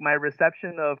 was like my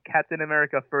reception of Captain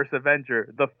America: First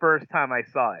Avenger the first time I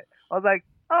saw it. I was like,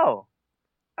 oh,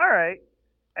 all right.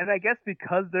 And I guess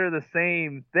because they're the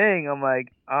same thing, I'm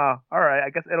like, all right.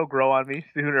 I guess it'll grow on me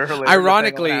sooner or later.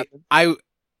 Ironically,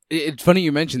 it's funny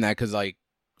you mentioned that because like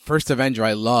First Avenger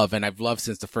I love, and I've loved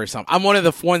since the first time. I'm one of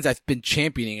the ones that's been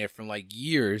championing it from like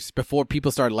years before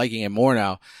people started liking it more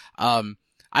now.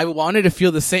 I wanted to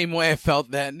feel the same way I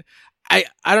felt then. I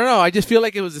don't know. I just feel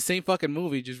like it was the same fucking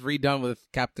movie, just redone with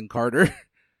Captain Carter.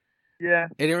 Yeah.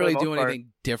 It didn't really do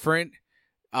anything different.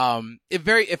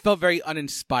 It felt very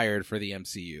uninspired for the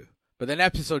MCU. But then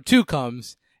episode 2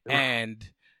 comes, and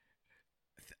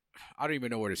I don't even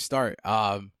know where to start.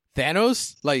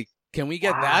 Thanos? Like, can we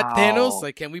get that Thanos?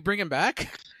 Like, can we bring him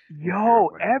back? Yo,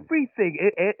 everything.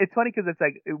 It's funny because it's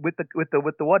like with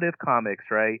the What If comics,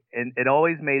 right? And it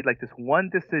always made like this one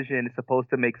decision is supposed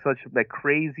to make such like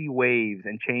crazy waves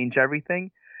and change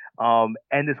everything.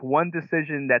 And this one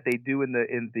decision that they do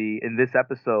in this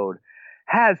episode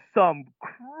has some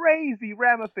crazy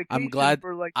ramifications. I'm glad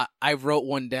for like I wrote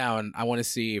one down. I want to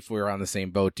see if we're on the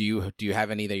same boat. Do you have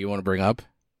any that you want to bring up?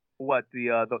 What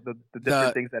the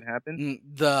different things that happened?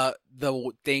 The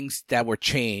things that were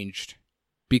changed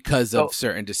because of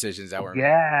certain decisions that were made.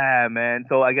 Yeah, man.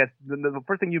 So I guess the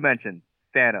first thing you mentioned,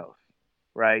 Thanos,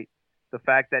 right? The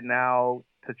fact that now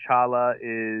T'Challa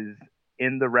is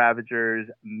in the Ravagers,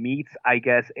 meets, I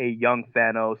guess, a young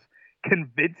Thanos,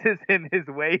 convinces him his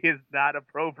way is not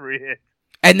appropriate.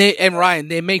 And Ryan,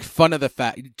 they make fun of the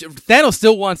fact Thanos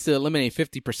still wants to eliminate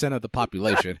 50% of the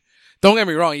population. Don't get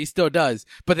me wrong, he still does,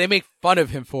 but they make fun of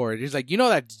him for it. He's like,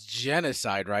 that's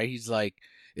genocide, right? He's like,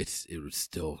 it would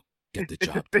still get the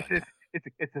job done.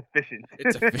 It's efficient.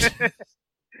 It's efficient.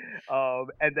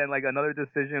 And then like another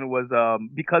decision was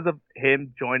because of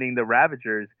him joining the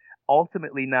Ravagers,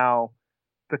 ultimately now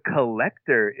the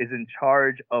Collector is in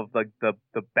charge of like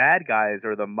the bad guys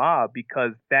or the mob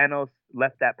because Thanos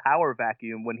left that power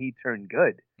vacuum when he turned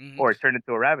good or turned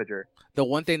into a Ravager. The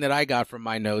one thing that I got from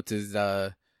my notes is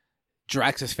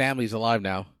Drax's family's alive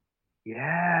now.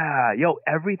 Yeah, yo,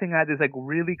 everything had this like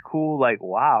really cool, like,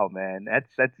 wow, man, that's.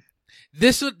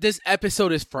 This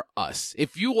episode is for us.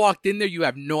 If you walked in there, you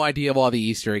have no idea of all the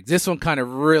Easter eggs. This one kind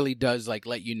of really does like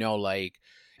let you know, like,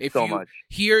 if much.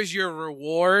 Here's your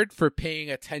reward for paying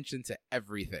attention to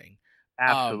everything.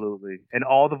 Absolutely, and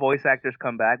all the voice actors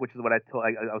come back, which is what I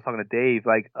was talking to Dave.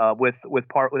 Like, with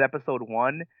episode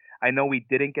 1, I know we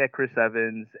didn't get Chris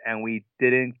Evans, and we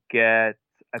didn't get.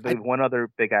 I believe one other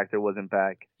big actor wasn't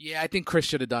back. Yeah, I think Chris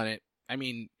should have done it. I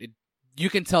mean, you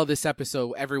can tell this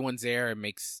episode, everyone's there. It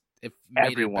made it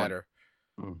better.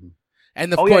 Mm-hmm.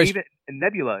 And of course, even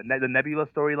Nebula. The Nebula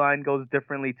storyline goes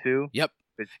differently too. Yep.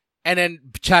 And then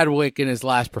Chadwick in his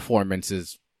last performance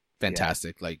is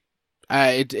fantastic. Yeah. Like,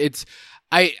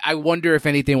 I wonder if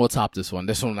anything will top this one.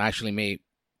 This one actually may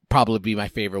probably be my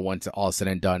favorite one to all said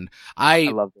and done. I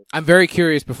love it. I'm very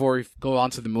curious before we go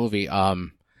on to the movie.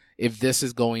 If this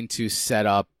is going to set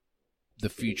up the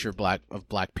future Black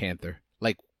Panther,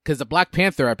 like, because the Black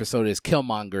Panther episode is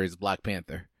Killmonger is Black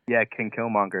Panther. Yeah, King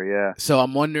Killmonger, yeah. So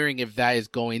I'm wondering if that is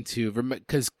going to,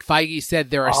 because Feige said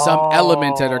there are some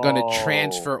elements that are going to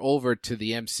transfer over to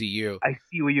the MCU. I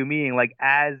see what you mean. Like,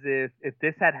 as if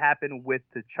this had happened with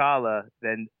T'Challa,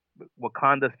 then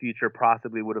Wakanda's future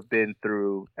possibly would have been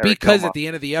through Eric because Killmonger. At the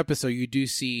end of the episode, you do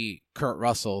see Kurt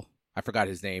Russell. I forgot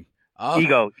his name.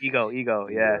 Ego,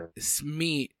 yeah.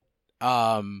 Meet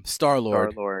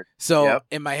Star-Lord. So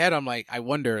in my head, I'm like, I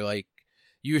wonder, like,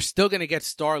 you're still going to get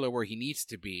Star-Lord where he needs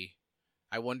to be.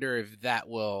 I wonder if that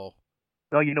will...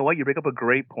 No, you know what? You bring up a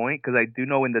great point, because I do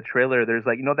know in the trailer there's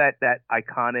like, that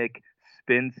iconic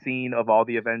spin scene of all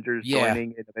the Avengers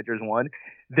joining in Avengers 1.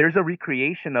 There's a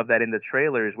recreation of that in the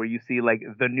trailers where you see like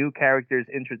the new characters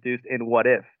introduced in What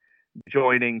If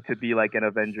joining to be like an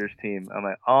Avengers team. I'm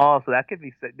like, oh, so that could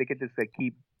be, they could just like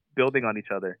keep building on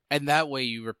each other. And that way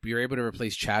you're able to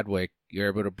replace Chadwick. You're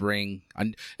able to bring...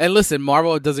 And listen,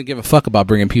 Marvel doesn't give a fuck about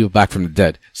bringing people back from the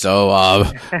dead. So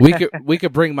we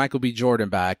could bring Michael B. Jordan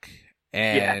back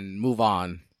and move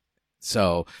on.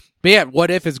 So, but yeah, What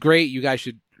If is great. You guys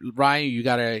should... Ryan, you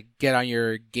gotta get on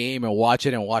your game and watch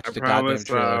it and watch the goddamn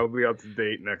trailer. I'll be up to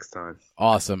date next time.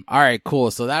 Awesome. All right,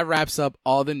 cool. So that wraps up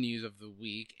all the news of the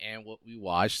week and what we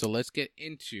watched. So let's get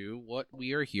into what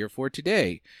we are here for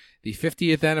today. The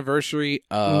 50th anniversary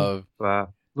of... I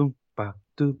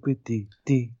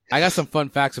got some fun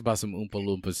facts about some Oompa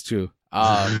Loompas, too.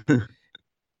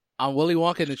 On Willy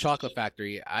Wonka and the Chocolate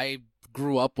Factory, I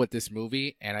grew up with this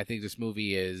movie, and I think this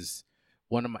movie is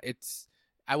one of my...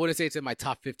 I wouldn't say it's in my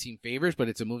top 15 favorites, but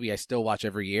it's a movie I still watch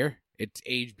every year. It's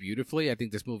aged beautifully. I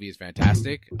think this movie is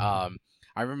fantastic. I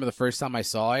remember the first time I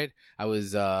saw it, I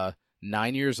was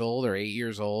 9 years old or 8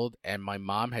 years old, and my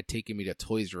mom had taken me to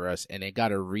Toys R Us, and it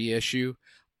got a reissue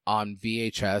on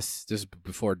VHS. This is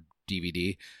before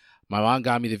DVD. My mom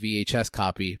got me the VHS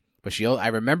copy, but I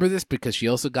remember this because she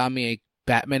also got me a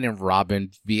Batman and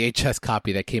Robin VHS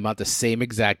copy that came out the same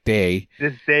exact day.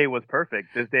 This day was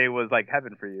perfect. This day was like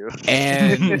heaven for you.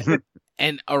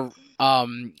 And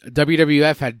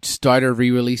WWF had started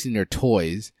re-releasing their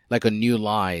toys, like a new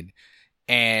line.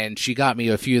 And she got me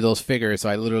a few of those figures, so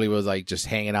I literally was like just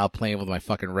hanging out playing with my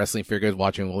fucking wrestling figures,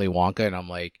 watching Willy Wonka, and I'm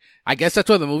like, I guess that's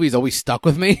why the movie's always stuck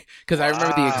with me, because I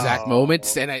remember the exact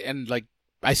moments, and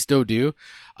I still do.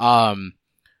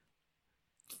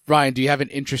 Ryan, do you have an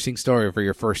interesting story for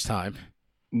your first time?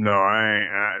 No,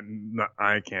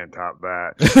 I can't top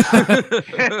that.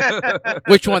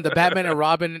 Which one, the Batman and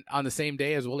Robin on the same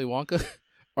day as Willy Wonka,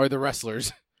 or the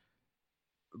wrestlers?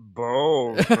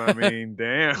 Both. I mean,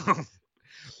 damn.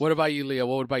 What about you, Leo?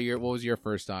 What was your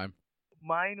first time?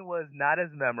 Mine was not as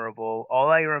memorable. All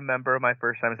I remember my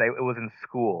first time is it was in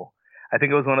school. I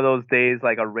think it was one of those days,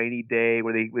 like a rainy day,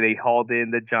 where they hauled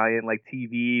in the giant like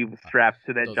TV strapped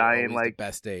to that Those giant are like the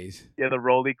best days. Yeah, the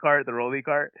rolly cart,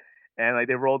 and like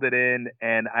they rolled it in,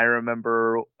 and I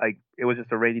remember like it was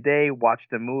just a rainy day.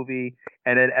 Watched the movie,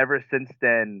 and then ever since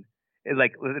then, it's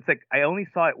like I only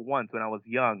saw it once when I was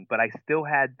young, but I still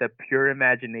had the Pure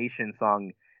Imagination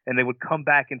song. And they would come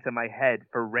back into my head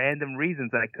for random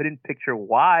reasons, and I couldn't picture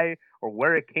why or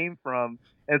where it came from.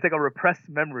 And it's like a repressed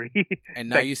memory. And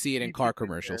now you see it in car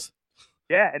commercials.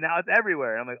 Yeah, and now it's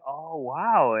everywhere. And I'm like, oh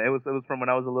wow, it was from when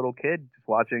I was a little kid, just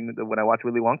when I watched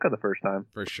Willy Wonka the first time.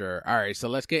 For sure. All right, so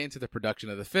let's get into the production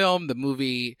of the film. The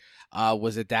movie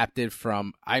was adapted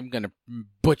from, I'm gonna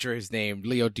butcher his name.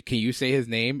 Leo, can you say his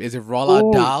name? Is it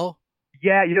Roald Dahl?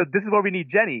 Yeah, this is where we need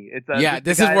Jenny. It's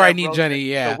this is where I need Jenny.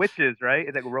 Yeah, the witches, right?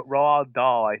 It's like Roald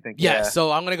Dahl, I think. Yeah,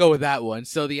 so I'm gonna go with that one.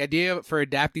 So the idea for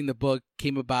adapting the book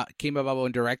came about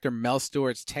when director Mel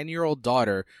Stewart's 10-year-old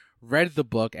daughter read the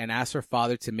book and asked her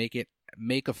father to make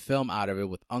a film out of it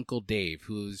with Uncle Dave,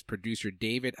 who's producer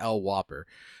David L. Whopper.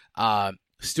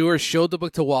 Stewart showed the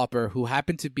book to Whopper, who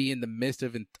happened to be in the midst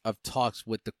of talks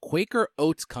with the Quaker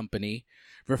Oats Company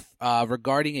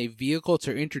regarding a vehicle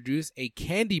to introduce a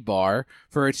candy bar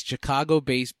for its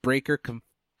Chicago-based Breaker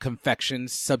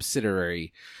Confections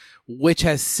subsidiary, which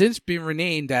has since been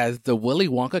renamed as the Willy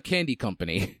Wonka Candy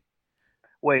Company.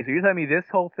 Wait, so you're telling me this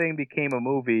whole thing became a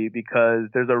movie because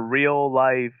there's a real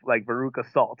life like Veruca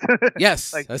Salt?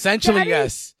 Yes, like, essentially, Daddy,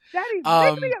 yes. Daddy,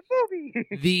 make me a movie.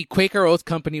 The Quaker Oats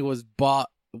Company was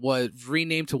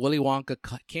renamed to Willy Wonka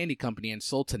Candy Company and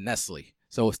sold to Nestle.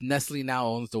 So Nestle now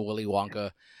owns the Willy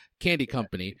Wonka Candy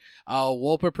Company.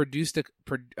 Wolper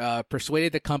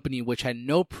persuaded the company, which had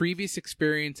no previous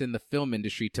experience in the film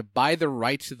industry, to buy the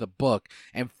rights to the book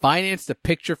and finance the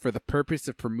picture for the purpose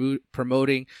of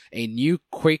promoting a new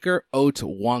Quaker Oats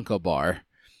Wonka bar.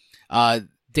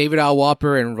 David L.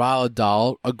 Whopper and Roald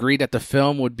Dahl agreed that the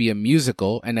film would be a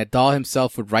musical and that Dahl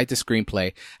himself would write the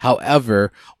screenplay.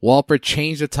 However, Whopper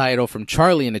changed the title from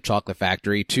Charlie and the Chocolate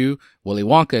Factory to Willy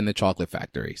Wonka and the Chocolate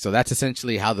Factory. So that's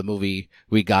essentially how the movie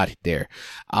we got there.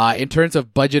 In terms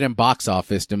of budget and box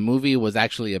office, the movie was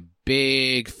actually a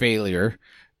big failure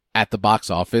at the box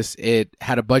office. It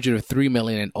had a budget of $3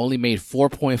 million and only made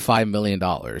 $4.5 million,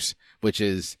 which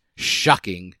is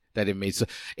shocking. That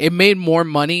it made more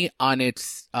money on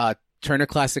its Turner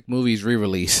Classic Movies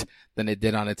re-release than it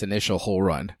did on its initial whole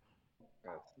run.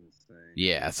 That's insane.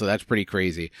 Yeah, so that's pretty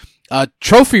crazy.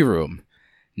 Trophy Room,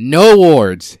 no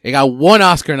awards. It got one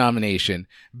Oscar nomination.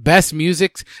 Best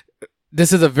music.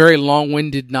 This is a very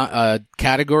long-winded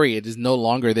category. It is no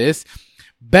longer this.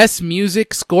 Best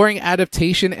music, scoring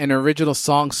adaptation, and original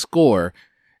song score.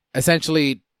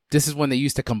 Essentially, this is when they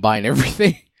used to combine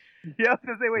everything. Yeah, I was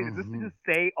gonna say, wait, is this to just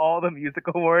say all the music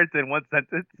awards in one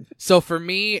sentence? So for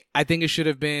me, I think it should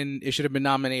have been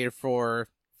nominated for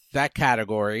that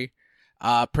category,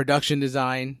 production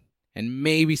design, and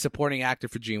maybe supporting actor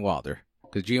for Gene Wilder,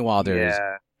 because Gene Wilder is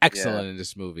excellent in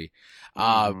this movie.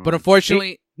 But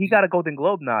unfortunately, he got a Golden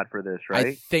Globe nod for this, right?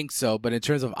 I think so. But in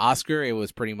terms of Oscar, it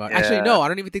was pretty much. Actually, no, I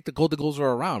don't even think the Golden Globes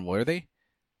were around. Were they?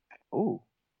 Ooh,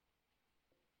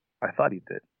 I thought he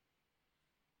did.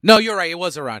 No, you're right. It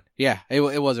was around. Yeah, it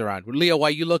was around. Leo,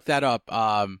 while you look that up,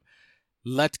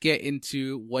 let's get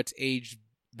into what's aged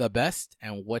the best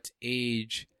and what's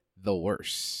aged the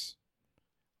worst.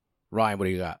 Ryan, what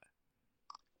do you got?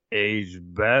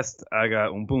 Aged best, I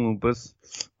got Oompa Loompas.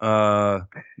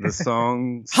 The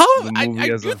songs. How? I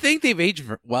do think they've aged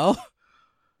well.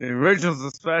 The originals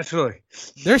especially.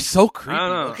 They're so creepy. I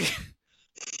don't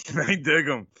know. I dig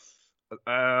them.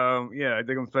 Yeah, I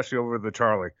dig them especially over the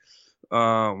Charlie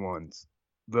ones.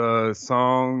 The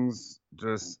songs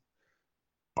just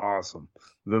awesome.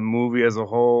 The movie as a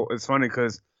whole, it's funny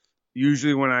because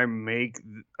usually when I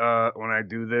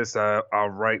do this, I'll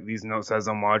write these notes as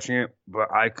I'm watching it,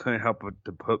 but I couldn't help but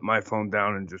to put my phone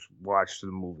down and just watch the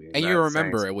movie. And you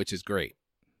remember it, which is great.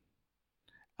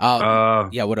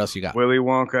 Yeah, what else you got? Willy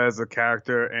Wonka as a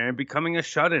character and becoming a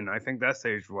shut-in. I think that's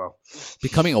aged well.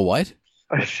 Becoming a what?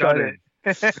 A shut-in.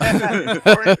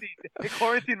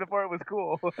 Quarantine before it was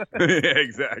cool. Yeah,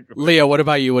 exactly. Leo, what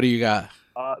about you? What do you got?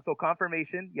 So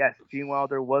confirmation, yes, Gene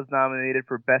Wilder was nominated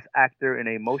for Best Actor in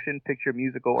a Motion Picture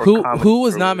Musical or comedy. Who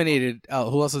was nominated?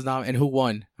 Who else was nominated? And who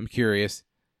won? I'm curious.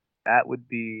 That would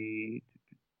be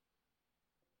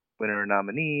winner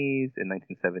nominees in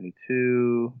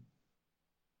 1972.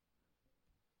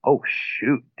 Oh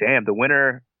shoot! Damn, the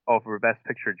winner for Best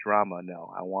Picture Drama.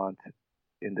 No, I want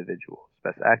individuals.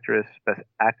 Best Actress, Best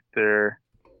Actor.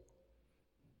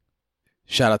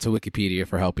 Shout out to Wikipedia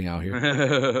for helping out here.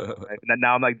 Right.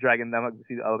 Now I'm like dragging them.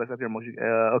 Best Actor Motion.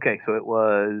 Okay, so it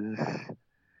was.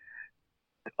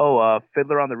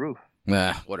 Fiddler on the Roof.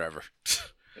 Nah, whatever.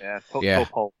 Yeah.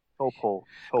 Topol. All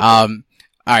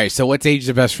right. So what's aged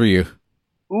the best for you?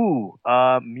 Ooh,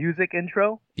 music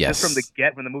intro. Yes. Just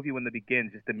from the movie when it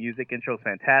begins, just the music intro is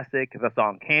fantastic. The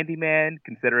song Candyman,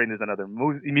 considering there's another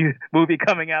movie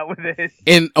coming out with it.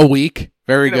 In a week.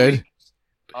 Very good.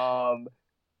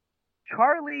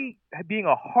 Charlie being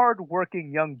a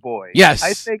hard-working young boy. Yes.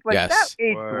 I think that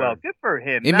aged well. Good for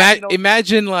him.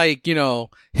 Imagine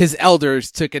his elders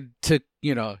took.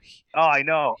 Oh, I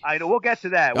know. We'll get to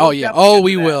that.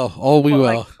 We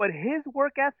will. But his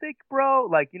work ethic, bro.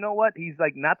 You know what? He's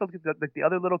not the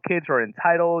other little kids who are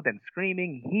entitled and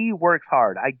screaming. He works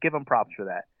hard. I give him props for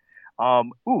that.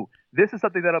 This is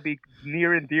something that'll be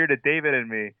near and dear to David and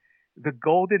me. The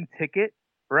golden ticket,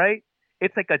 right?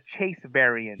 It's like a Chase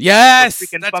variant. Yes,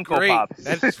 that's Funko great. Pops.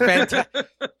 That's fantastic.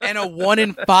 And a 1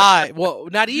 in 5. Well,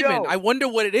 not even. Yo. I wonder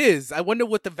what it is. I wonder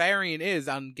what the variant is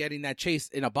on getting that Chase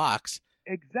in a box.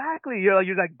 Exactly. You're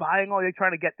buying all. You're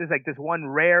trying to get this one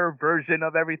rare version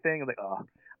of everything.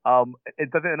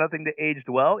 Another thing that aged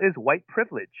well is white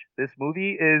privilege. This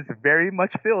movie is very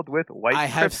much filled with white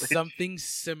privilege. I have something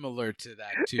similar to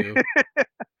that too.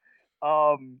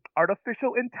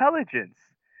 Artificial intelligence.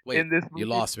 Wait, in this movie. You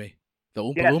lost me. The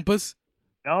Oompa Loompas?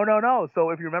 No.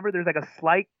 So if you remember, there's a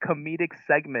slight comedic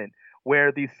segment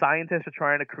where these scientists are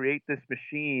trying to create this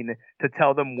machine to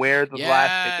tell them where the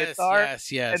last tickets are.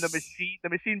 Yes. And the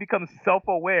machine becomes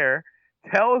self-aware,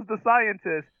 tells the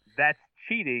scientist that's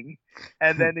cheating,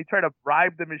 and then they try to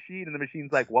bribe the machine, and the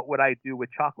machine's like, "What would I do with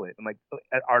chocolate?" I'm like,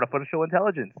 artificial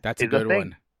intelligence. That's a good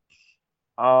one.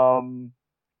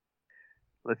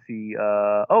 Let's see.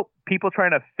 People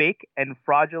trying to fake and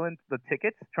fraudulent the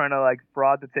tickets, trying to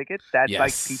fraud the tickets.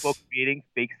 That's people creating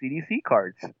fake CDC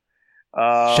cards.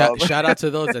 Shout out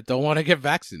to those that don't want to get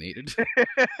vaccinated.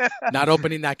 Not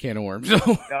opening that can of worms. No.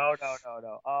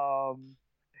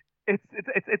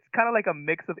 It's kind of like a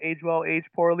mix of age well, age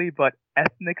poorly, but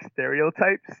ethnic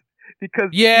stereotypes. Because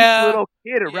each little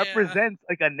kid represents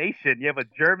a nation. You have a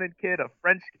German kid, a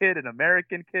French kid, an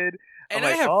American kid. And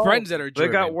I have friends that are German.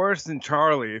 They got worse than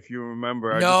Charlie, if you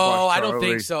remember. I don't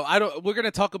think so. We're gonna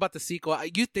talk about the sequel.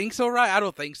 You think so, right? I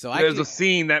don't think so. There's a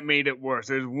scene that made it worse.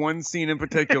 There's one scene in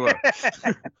particular.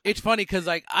 It's funny because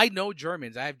I know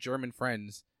Germans. I have German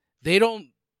friends. They don't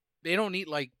eat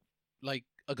like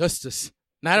Augustus.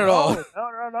 Not at all.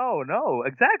 No.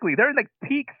 Exactly. They're in like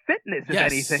peak fitness, if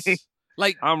anything.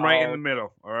 Like I'm right in the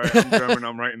middle. All right, I'm German.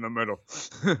 I'm right in the middle.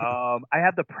 I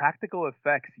have the practical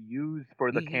effects used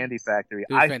for the Candy Factory.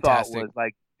 It was I fantastic. thought was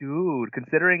like, dude,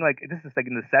 considering like this is like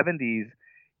in the 70s,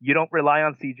 you don't rely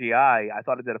on CGI. I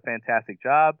thought it did a fantastic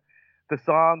job. The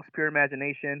songs, Pure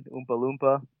Imagination, Oompa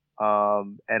Loompa.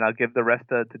 And I'll give the rest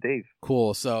to Dave.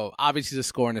 Cool. So obviously the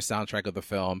score and the soundtrack of the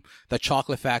film, the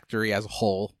Chocolate Factory as a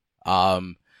whole.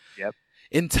 Yep.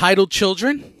 Entitled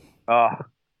Children.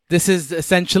 This is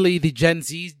essentially the Gen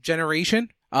Z generation.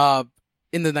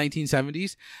 In the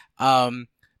 1970s.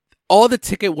 All the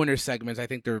ticket winner segments, I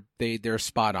think they're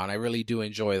spot on. I really do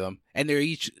enjoy them, and they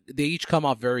each come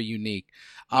off very unique.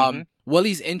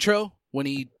 Willie's intro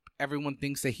when everyone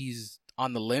thinks that he's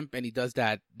on the limp and he does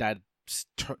that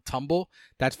tumble,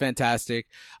 that's fantastic.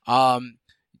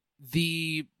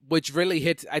 Which really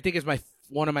hits, I think, is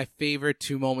one of my favorite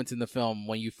two moments in the film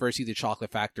when you first see the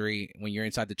Chocolate Factory, when you're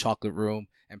inside the chocolate room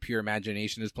and Pure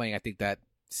Imagination is playing. I think that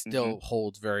still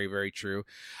holds very, very true.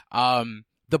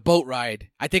 The boat ride,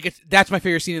 I think that's my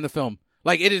favorite scene in the film.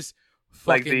 Like, it is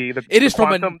fucking, like it is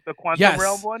from the Quantum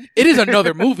Realm one. It is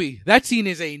another movie. That scene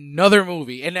is another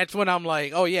movie, and that's when I'm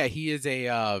like, oh yeah, he is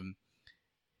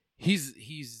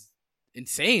he's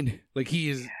insane. Like, he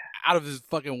is out of his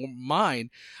fucking mind.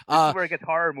 This is where it gets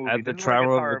horror movie. At the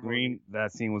Travel of the Green,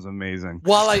 that scene was amazing.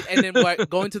 And then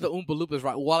going to the Oompa Loompas,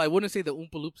 right? While I wouldn't say the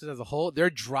Oompa Loompas as a whole, their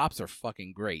drops are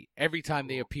fucking great. Every time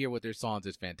they appear with their songs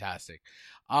is fantastic.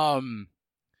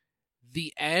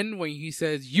 The end when he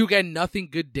says, "You get nothing,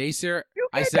 good day, sir."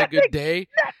 I said, nothing, "Good day."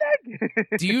 Nothing.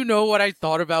 Do you know what I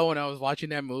thought about when I was watching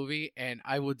that movie? And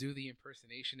I will do the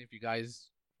impersonation if you guys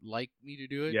like me to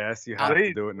do it. Yes, you have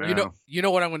to do it now. You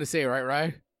know what I'm going to say, right?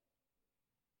 Right?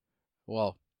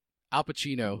 Well, Al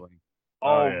Pacino.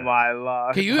 Oh yeah. My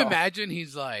Lord! Can you imagine?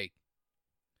 He's like,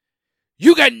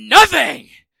 "You get nothing.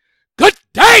 Good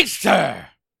day, sir."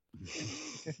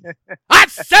 I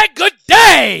said good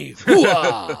day.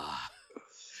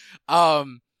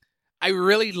 I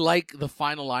really like the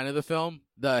final line of the film.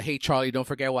 Hey, Charlie, don't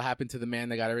forget what happened to the man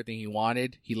that got everything he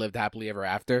wanted. He lived happily ever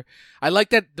after. I like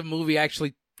that the movie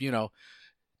actually, the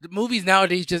movies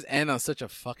nowadays just end on such a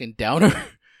fucking downer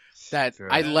that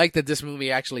sure. I like that this movie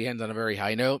actually ends on a very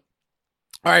high note.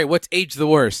 All right, what's aged the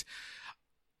worst?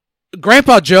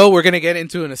 Grandpa Joe, we're going to get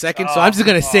into in a second, so I'm just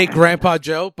going to say Grandpa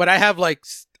Joe, but I have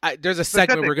there's a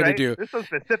segment we're going to do. There's some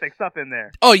specific stuff in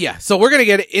there. Oh, yeah. So we're going to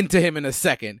get into him in a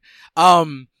second.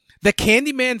 The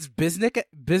Candyman's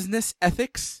business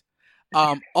ethics,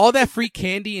 all that free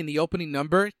candy in the opening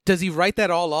number, does he write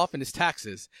that all off in his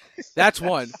taxes? That's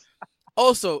one.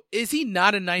 Also, is he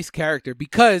not a nice character?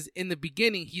 Because in the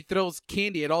beginning, he throws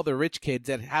candy at all the rich kids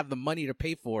that have the money to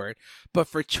pay for it. But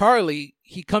for Charlie,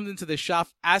 he comes into the shop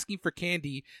asking for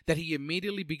candy that he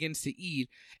immediately begins to eat.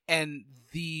 And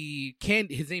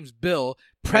his name's Bill,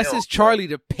 presses Charlie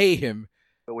to pay him.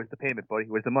 But where's the payment, buddy?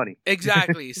 Where's the money?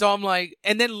 Exactly. So I'm like,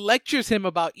 and then lectures him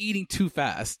about eating too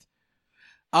fast.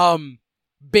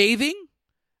 Bathing.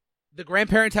 The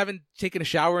grandparents haven't taken a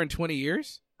shower in 20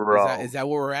 years. Bro. Is that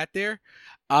where we're at there?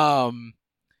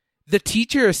 The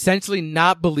teacher essentially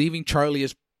not believing Charlie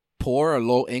is poor or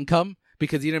low income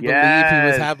because he didn't believe he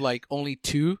was have only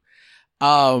two.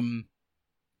 Also,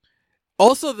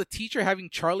 the teacher having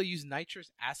Charlie use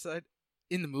nitrous acid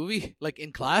in the movie,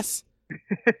 in class.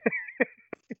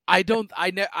 I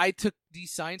took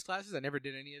these science classes. I never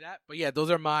did any of that. But yeah,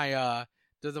 those are my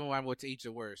what's aged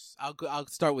the worst. I'll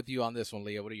start with you on this one,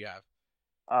 Leah. What do you have?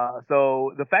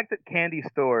 So the fact that candy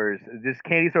stores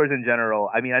in general,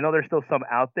 I mean, I know there's still some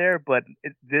out there, but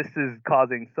this is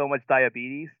causing so much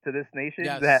diabetes to this nation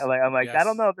that I'm like, I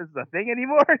don't know if this is a thing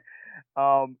anymore.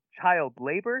 Child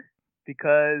labor,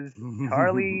 because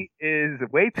Charlie is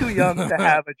way too young to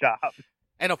have a job.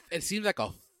 And it seems like a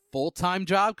full-time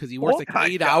job because he works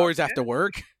 8 hours after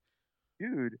work.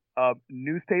 Dude,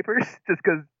 newspapers, just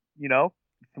because,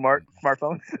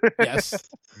 smartphones. Yes.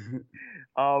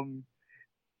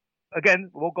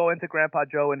 Again, we'll go into Grandpa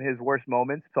Joe and his worst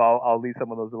moments, so I'll leave some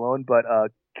of those alone. But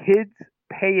kids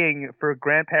paying for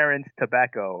grandparents'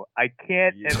 tobacco, I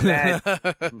can't imagine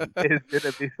is going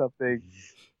to be something.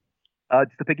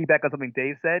 Just to piggyback on something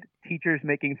Dave said, teachers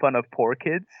making fun of poor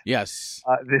kids. Yes.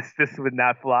 This would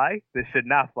not fly. This should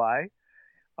not fly.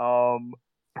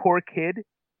 Poor kid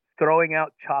throwing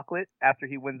out chocolate after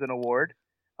he wins an award.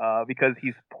 Because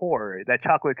he's poor. That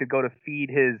chocolate could go to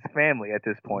feed his family at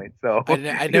this point. So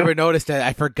I never noticed that.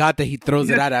 I forgot that he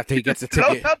throws it out after he gets the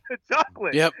ticket. Throws out the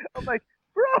chocolate. Yep. I'm like,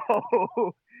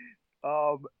 bro.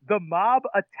 The mob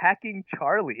attacking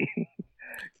Charlie.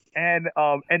 And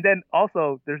then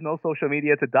also there's no social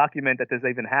media to document that this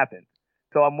even happened.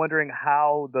 So I'm wondering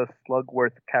how the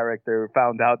Slugworth character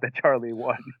found out that Charlie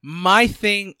won. My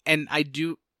thing, and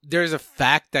there's a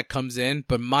fact that comes in,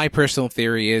 but my personal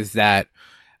theory is that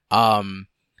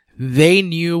they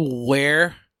knew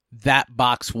where that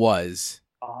box was.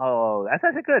 Oh, that's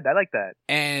actually good. I like that.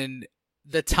 And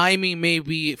the timing may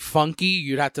be funky.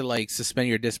 You'd have to like suspend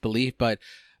your disbelief, but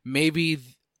maybe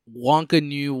Wonka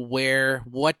knew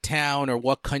what town or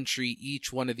what country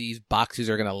each one of these boxes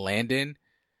are going to land in.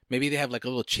 Maybe they have like a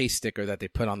little chase sticker that they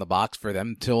put on the box for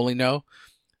them to only know.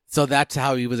 So that's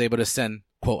how he was able to send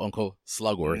quote unquote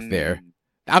Slugworth there.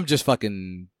 I'm just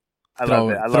fucking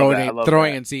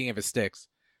throwing and seeing if it sticks.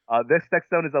 This next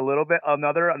zone is a little bit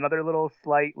another little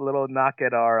slight little knock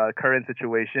at our current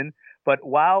situation. But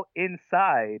while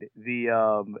inside the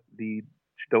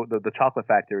chocolate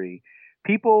factory,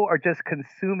 people are just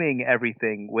consuming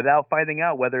everything without finding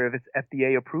out whether if it's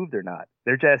FDA approved or not.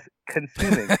 They're just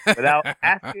consuming without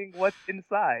asking what's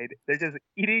inside. They're just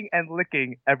eating and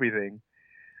licking everything.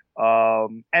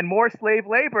 And more slave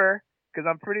labor, because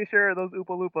I'm pretty sure those Oompa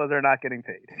Loompas are not getting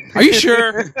paid. Are you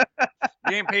sure?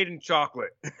 They ain't paid in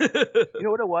chocolate. You know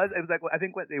what it was? It was like, I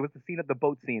think it was the scene of the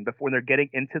boat scene before they're getting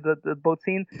into the boat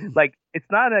scene. Like, it's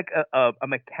not like a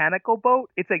mechanical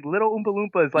boat. It's like little Oompa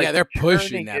Loompas. Like, yeah, they're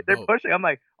pushing that They're boat. pushing. I'm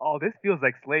like, oh, this feels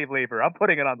like slave labor. I'm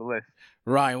putting it on the list.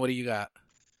 Ryan, what do you got?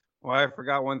 Well, I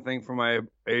forgot one thing for my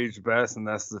age best, and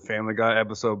that's the Family Guy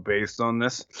episode based on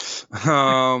this.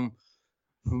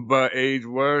 But age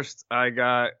worst, I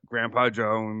got Grandpa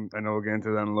Joe, and I know we'll get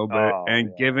into that in a little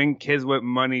bit, giving kids with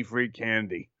money free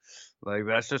candy. Like,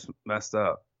 that's just messed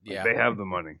up. Yeah. Like, they have the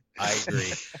money. I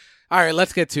agree. All right,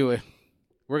 let's get to it.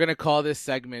 We're going to call this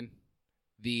segment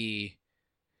the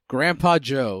Grandpa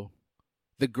Joe,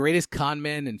 the greatest con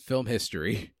man in film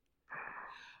history.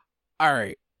 All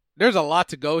right. There's a lot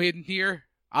to go in here.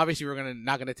 Obviously, we're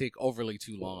not going to take overly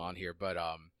too long on here, but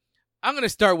I'm going to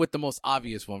start with the most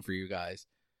obvious one for you guys.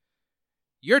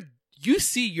 You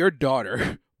see your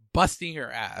daughter busting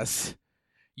her ass.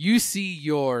 You see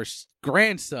your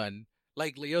grandson,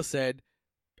 like Leo said,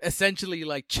 essentially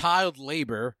like child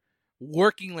labor,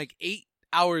 working like 8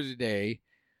 hours a day,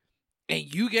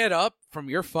 and you get up from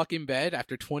your fucking bed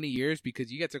after 20 years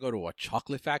because you get to go to a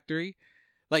chocolate factory.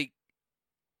 Like,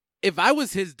 if I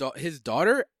was his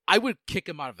daughter, I would kick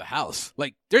him out of the house.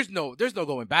 Like, there's no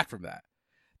going back from that.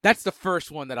 That's the first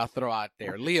one that I'll throw out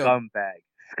there. Leo.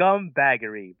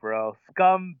 Scumbaggery, bro.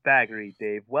 Scumbaggery,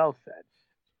 Dave. Well said.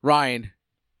 Ryan.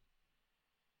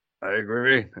 I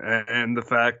agree. And the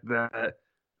fact that,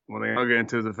 when I'll get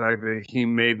into the fact that he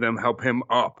made them help him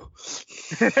up.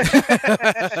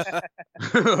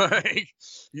 Like,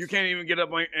 you can't even get up.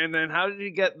 And then how did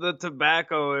he get the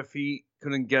tobacco if he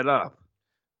couldn't get up?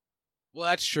 Well,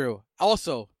 that's true.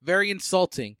 Also, very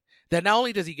insulting that not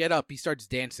only does he get up, he starts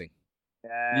dancing.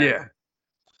 Yeah.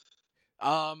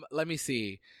 Let me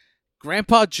see.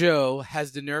 Grandpa Joe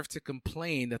has the nerve to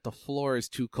complain that the floor is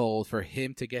too cold for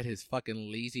him to get his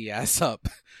fucking lazy ass up.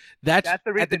 That's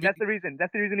the reason. That's the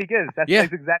reason he gives. That's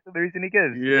exactly the reason he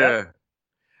gives. Yeah. Yep.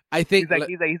 I think he's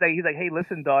like, hey,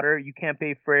 listen, daughter, you can't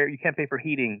pay for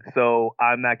heating, so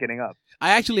I'm not getting up.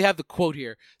 I actually have the quote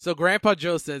here. So Grandpa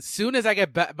Joe says, "Soon as I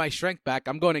get my strength back,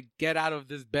 I'm going to get out of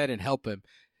this bed and help him."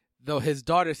 Though his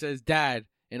daughter says, "Dad,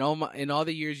 in all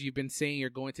the years you've been saying you're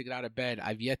going to get out of bed,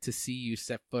 I've yet to see you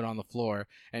set foot on the floor."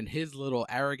 And his little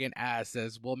arrogant ass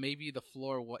says, "Well, maybe if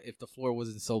the floor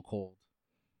wasn't so cold."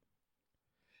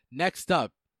 Next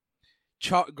up,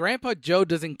 Grandpa Joe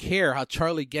doesn't care how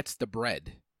Charlie gets the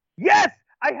bread. Yes,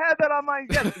 I have that on my.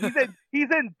 Yes, he's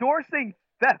endorsing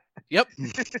theft. Yep.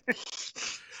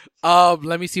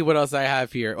 Let me see what else I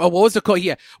have here. Oh, what was the quote?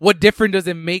 Yeah, what difference does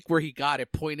it make where he got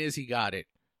it? Point is, he got it.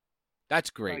 That's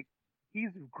great. Like,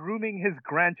 he's grooming his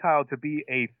grandchild to be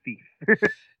a thief.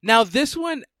 Now, this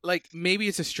one, like, maybe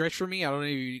it's a stretch for me. I don't know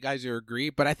if you guys agree,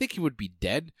 but I think he would be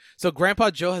dead. So Grandpa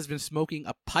Joe has been smoking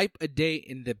a pipe a day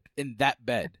in that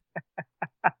bed.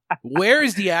 Where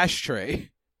is the ashtray?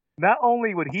 Not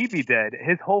only would he be dead,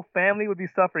 his whole family would be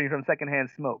suffering from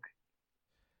secondhand smoke.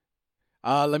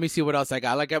 Let me see what else I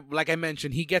got. Like I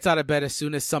mentioned, he gets out of bed as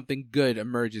soon as something good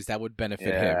emerges that would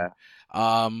benefit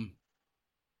him.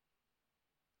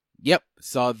 Yep.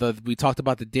 So we talked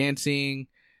about the dancing.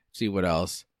 Let's see what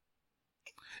else.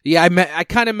 Yeah, I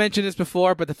kind of mentioned this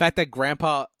before, but the fact that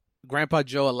Grandpa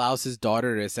Joe allows his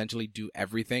daughter to essentially do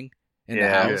everything in the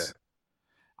house,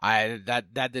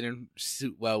 that didn't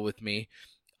suit well with me.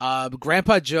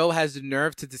 Grandpa Joe has the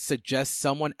nerve to suggest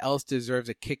someone else deserves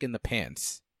a kick in the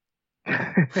pants.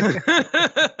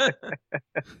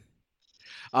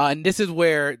 And this is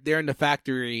where they're in the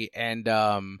factory, and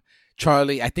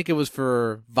Charlie, I think it was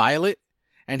for Violet,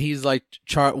 and he's like,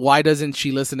 why doesn't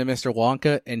she listen to Mr.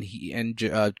 Wonka?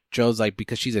 And Joe's like,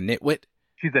 because she's a nitwit.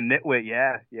 She's a nitwit,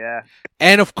 yeah.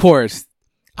 And of course,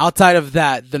 outside of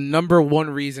that, the number one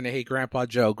reason to hate Grandpa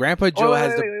Joe. Grandpa Joe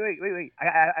has the. Wait. I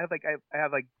have like. I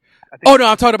think... Oh no,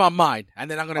 I'm talking about mine,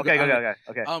 and then I'm gonna Okay. go.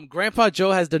 Okay. Grandpa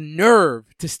Joe has the nerve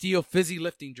to steal fizzy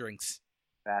lifting drinks.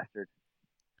 Bastard.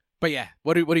 But yeah,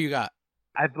 what do you got?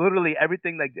 I've literally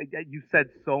everything, like you said,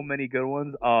 so many good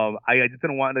ones. I just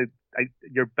didn't want to.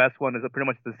 Your best one is pretty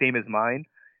much the same as mine.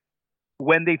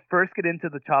 When they first get into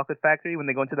the chocolate factory, when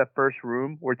they go into that first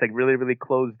room where it's like really, really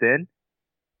closed in,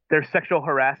 there's sexual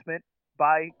harassment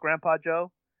by Grandpa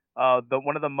Joe.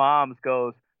 One of the moms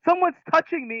goes, "Someone's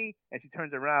touching me," and she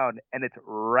turns around and it's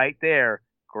right there,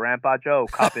 Grandpa Joe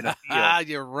copping a feel.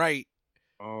 You're right.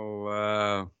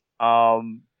 Oh wow.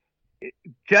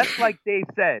 Just like Dave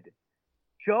said,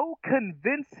 Joe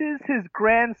convinces his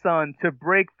grandson to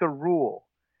break the rule.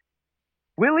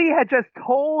 Willie had just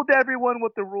told everyone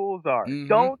what the rules are. Mm-hmm.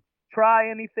 Don't try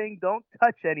anything. Don't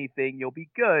touch anything. You'll be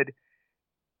good.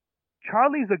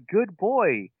 Charlie's a good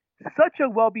boy. Such a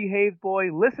well-behaved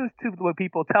boy. Listens to what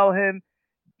people tell him.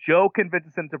 Joe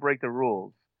convinces him to break the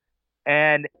rules.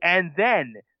 And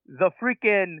then the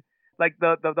freaking, like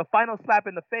the final slap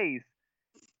in the face,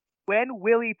 when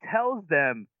Willie tells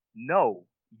them, no,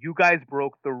 you guys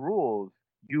broke the rules.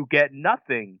 You get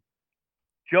nothing.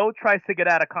 Joe tries to get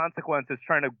out of consequences,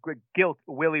 trying to guilt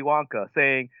Willy Wonka,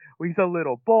 saying, well, he's a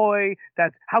little boy.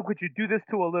 How could you do this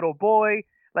to a little boy?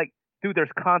 Like, dude,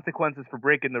 there's consequences for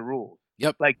breaking the rules.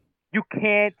 Yep. Like, you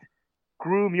can't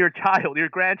groom your child, your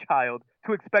grandchild,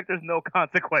 to expect there's no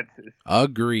consequences.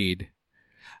 Agreed.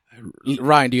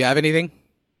 Ryan, do you have anything?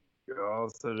 You all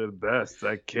said it best.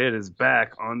 That kid is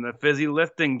back on the fizzy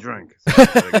lifting drink. So I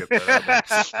gotta get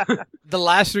that out. The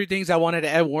last three things I wanted to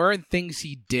add weren't things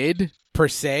he did per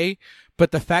se,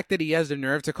 but the fact that he has the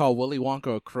nerve to call Willy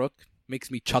Wonka a crook makes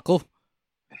me chuckle.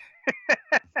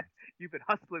 You've been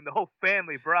hustling the whole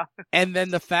family, bro. And then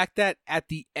the fact that at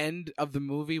the end of the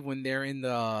movie, when they're in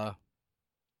the,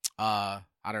 I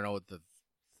don't know what to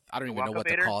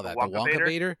call that, the Wonka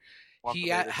Vader. He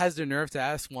has the nerve to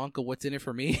ask Wonka, "What's in it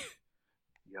for me?"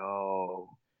 Yo.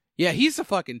 Yeah, he's a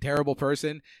fucking terrible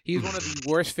person. He's one of the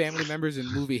worst family members in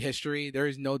movie history. There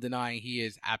is no denying he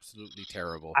is absolutely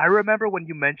terrible. I remember when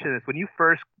you mentioned this, when you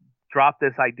first dropped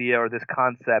this idea or this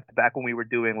concept back when we were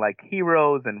doing like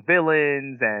heroes and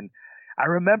villains, and I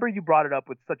remember you brought it up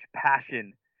with such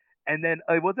passion. And then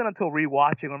it wasn't until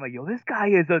rewatching I'm like, yo, this guy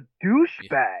is a douchebag.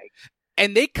 Yeah.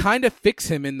 And they kind of fix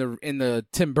him in the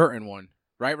Tim Burton one,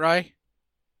 right, Rye?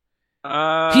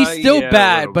 He's still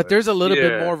bad, but there's a little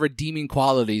bit more redeeming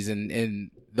qualities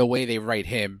in the way they write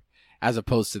him as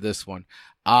opposed to this one.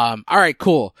 All right,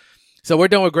 cool. So we're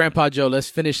done with Grandpa Joe.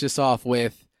 Let's finish this off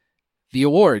with the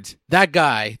awards. That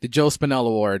guy, the Joe Spinell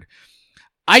Award.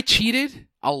 I cheated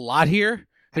a lot here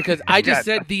because I just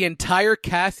said the entire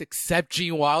cast except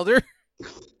Gene Wilder.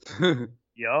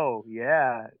 Yo,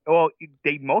 yeah. Well,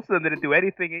 most of them didn't do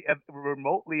anything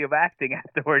remotely of acting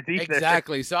afterwards either.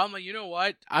 Exactly. So I'm like, you know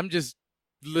what? I'm just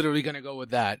literally gonna go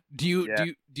with that. Do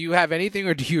you have anything,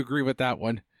 or do you agree with that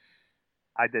one?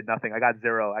 I did nothing. I got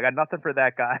 0. I got nothing for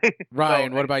that guy.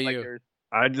 Ryan, what about you? Yours.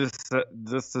 I just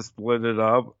to split it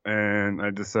up, and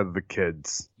I just said the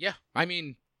kids. Yeah, I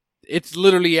mean, it's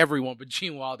literally everyone but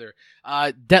Gene Wilder.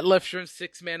 Detlef Schrempf,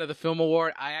 6th Man of the Film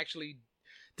Award. I actually,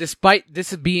 despite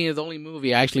this being his only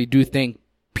movie, I actually do think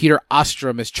Peter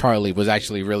Ostrom as Charlie was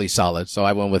actually really solid, so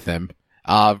I went with him.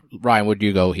 Ryan, where'd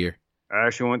you go here? I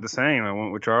actually went the same. I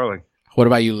went with Charlie. What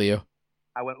about you, Leo?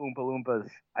 I went Oompa Loompas.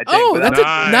 I think oh, that's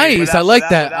nice. I like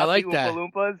that. I like that.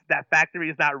 Oompa Loompas, that factory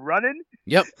is not running.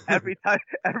 Yep. Every time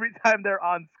they're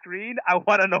on screen, I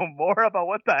want to know more about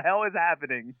what the hell is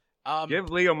happening. Give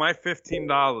Leo my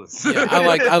 $15. Yeah,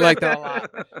 I like that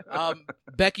a lot.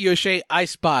 Becky O'Shea,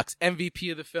 Icebox,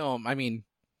 MVP of the film. I mean,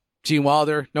 Gene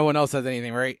Wilder. No one else has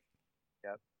anything, right?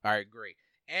 Yep. All right, great.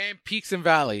 And Peaks and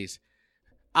Valleys.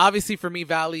 Obviously, for me,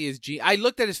 Valley is Gene. I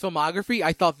looked at his filmography.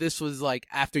 I thought this was like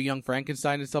after Young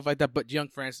Frankenstein and stuff like that, but Young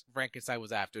Frankenstein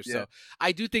was after. Yeah. So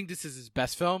I do think this is his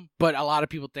best film, but a lot of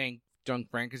people think Young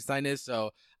Frankenstein is.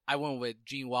 So I went with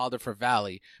Gene Wilder for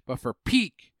Valley. But for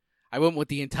Peak, I went with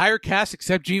the entire cast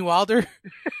except Gene Wilder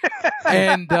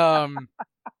and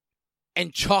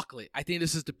Chocolate. I think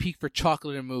this is the peak for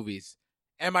chocolate in movies.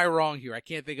 Am I wrong here? I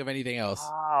can't think of anything else.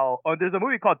 Wow. Oh, there's a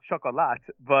movie called Chocolat,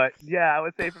 but yeah, I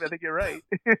would say I think you're right.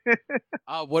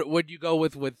 What would you go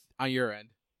with on your end,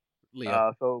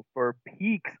 Leo? So for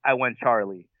Peaks, I went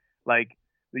Charlie. Like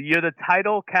You're the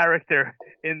title character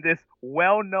in this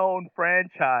well-known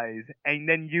franchise, and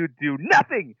then you do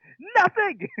nothing.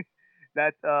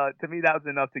 That to me, that was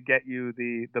enough to get you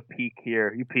the peak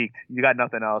here. You peaked. You got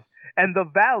nothing else. And the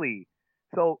Valley.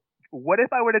 So, what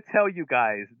if I were to tell you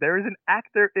guys there is an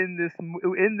actor in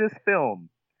this film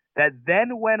that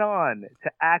then went on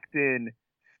to act in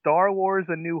Star Wars: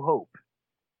 A New Hope,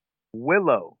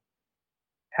 Willow,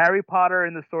 Harry Potter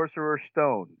and the Sorcerer's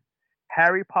Stone,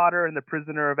 Harry Potter and the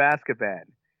Prisoner of Azkaban,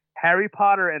 Harry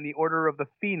Potter and the Order of the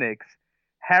Phoenix,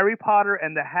 Harry Potter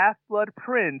and the Half-Blood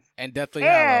Prince, and Deathly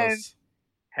Hallows.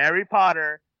 Harry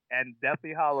Potter and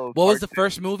Deathly Hallows. What was the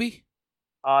first movie?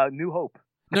 New Hope.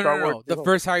 No. The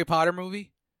first Harry Potter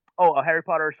movie? Oh, Harry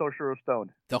Potter, Sorcerer's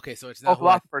Stone. Okay, so it's not.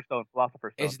 Philosopher's Stone.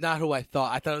 It's not who I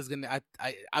thought. I thought it was gonna.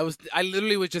 I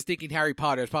literally was just thinking Harry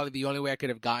Potter. It's probably the only way I could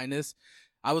have gotten this.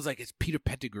 I was like, it's Peter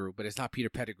Pettigrew, but it's not Peter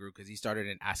Pettigrew because he started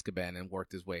in Azkaban and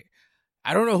worked his way.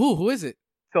 I don't know who. Who is it?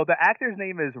 So the actor's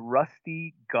name is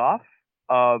Rusty Goff.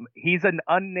 He's an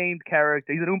unnamed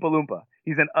character. He's an Oompa Loompa.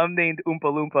 He's an unnamed Oompa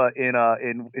Loompa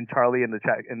in Charlie and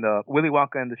the Willy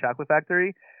Wonka and the Chocolate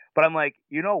Factory. But I'm like,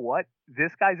 you know what?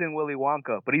 This guy's in Willy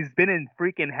Wonka, but he's been in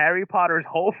freaking Harry Potter's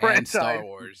whole franchise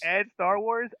and Star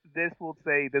Wars. This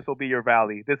will be your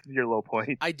valley. This is your low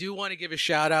point. I do want to give a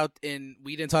shout out.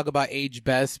 We didn't talk about age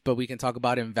best, but we can talk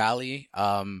about in Valley.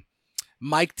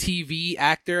 Mike TV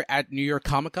actor at New York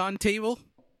Comic Con table.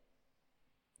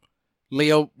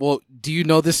 Leo, well, do you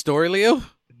know this story, Leo?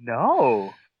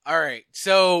 No. All right.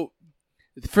 So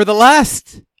for the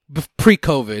last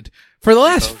pre-COVID, for the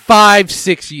last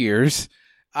 5-6 years,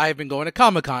 I've been going to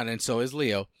Comic Con, and so is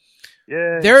Leo.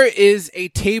 Yeah. There is a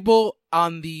table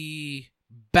on the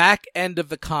back end of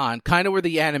the con, kind of where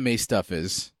the anime stuff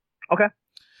is. Okay.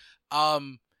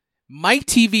 Mike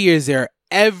TV is there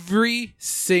every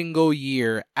single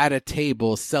year at a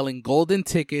table selling golden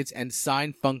tickets and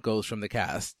signed Funkos from the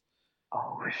cast.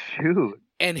 Oh, shoot.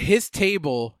 And his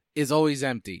table is always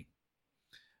empty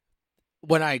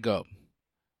when I go.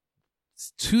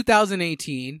 It's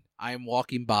 2018, I am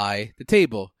walking by the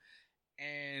table,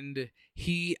 and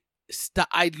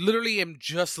I literally am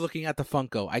just looking at the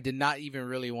Funko. I did not even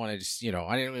really want to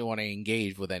I didn't really want to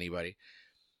engage with anybody.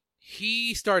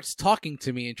 He starts talking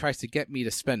to me and tries to get me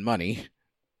to spend money.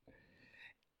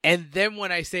 And then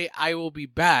when I say I will be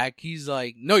back, he's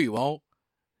like, no, you won't.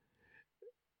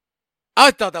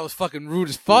 I thought that was fucking rude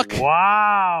as fuck.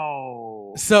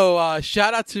 Wow. So,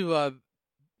 shout out to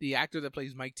the actor that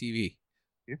plays Mike TV.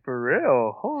 You're for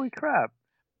real. Holy crap.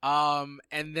 And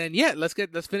then let's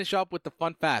finish up with the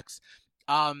fun facts.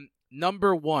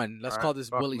 Number one, let's call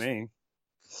this Willie. Me.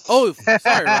 Oh,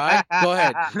 sorry, Ryan. Go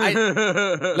ahead.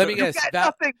 Let me guess. You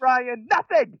got nothing, Ryan.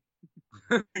 Nothing.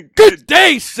 Good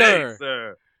day,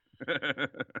 sir.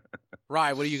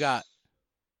 Ryan, what do you got?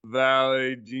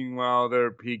 Valley, Gene Wilder,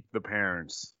 Peak the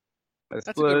Parents. That's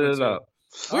a good one, up.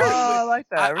 I like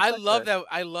that. I love that.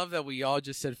 I love that we all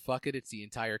just said fuck it. It's the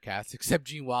entire cast except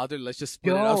Gene Wilder. Let's just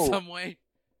split it up some way.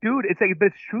 Dude, it's like, but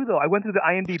it's true though. I went through the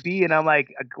IMDb and I'm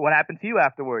like, what happened to you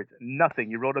afterwards?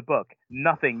 Nothing. You wrote a book.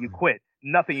 Nothing. You quit.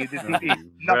 Nothing. You did TV.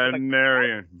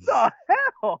 Veterinarian. What the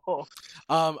hell?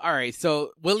 All right.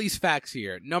 So Willie's facts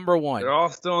here. Number one. They're all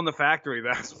still in the factory.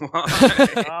 That's why.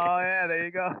 Oh yeah, there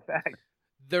you go. Facts.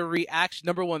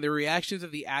 Number one, the reactions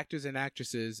of the actors and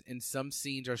actresses in some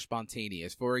scenes are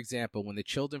spontaneous. For example, when the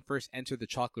children first enter the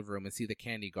chocolate room and see the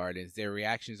candy gardens, their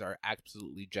reactions are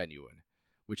absolutely genuine,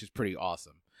 which is pretty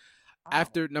awesome. Wow.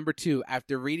 Number two,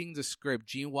 after reading the script,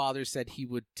 Gene Wilder said he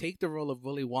would take the role of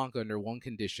Willy Wonka under one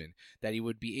condition, that he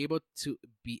would be able to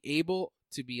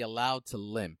be allowed to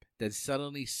limp, then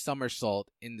suddenly somersault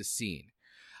in the scene.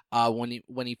 When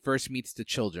he first meets the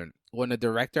children. When the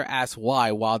director asked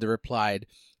why, Wilder replied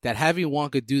that having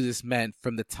Wonka do this meant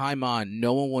from the time on,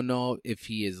 no one will know if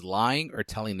he is lying or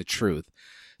telling the truth.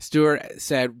 Stewart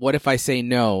said, what if I say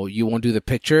no, you won't do the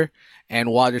picture?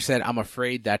 And Wilder said, I'm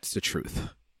afraid that's the truth.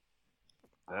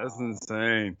 That's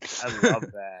insane. I love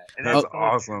that. And that's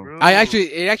awesome.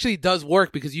 It actually does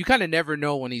work because you kind of never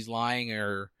know when he's lying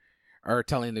or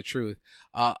telling the truth.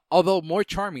 Although more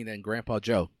charming than Grandpa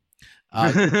Joe.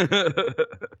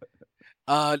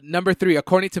 Number three,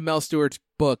 according to Mel Stewart's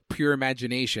book, Pure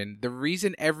Imagination, the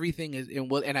reason everything is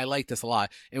and I like this a lot,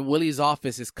 in Willie's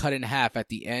office is cut in half at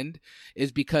the end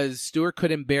is because Stewart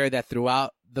couldn't bear that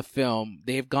throughout the film,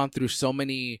 they've gone through so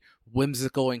many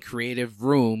whimsical and creative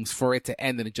rooms for it to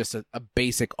end in just a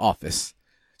basic office.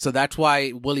 So that's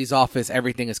why Willie's office,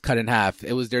 everything is cut in half.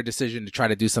 It was their decision to try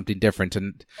to do something different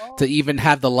and to even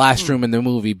have the last room in the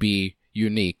movie be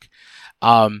unique.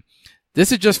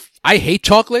 This is just, I hate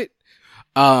chocolate.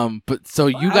 But so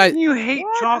you How guys, can you hate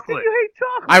What? chocolate? You hate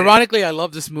chocolate? ironically, I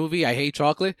love this movie. I hate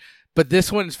chocolate. But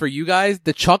this one is for you guys.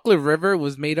 The Chocolate River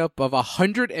was made up of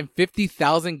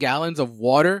 150,000 gallons of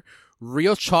water,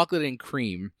 real chocolate, and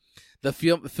cream. The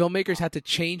filmmakers had to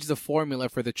change the formula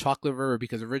for the Chocolate River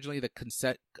because originally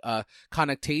the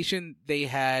connotation they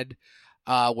had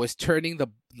was turning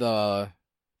the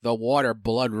water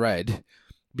blood red.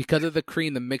 Because of the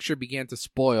cream, the mixture began to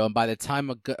spoil, and by the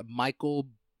time Michael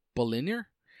Bollinger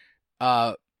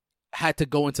had to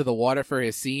go into the water for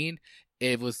his scene,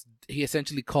 he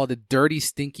essentially called it dirty,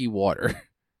 stinky water.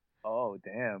 Oh,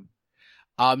 damn.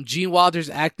 Gene Wilder's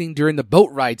acting during the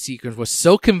boat ride sequence was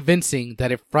so convincing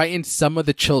that it frightened some of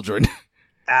the children.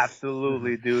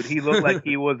 Absolutely, dude. He looked like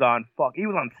he was on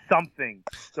something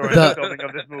during the filming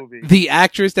of this movie. The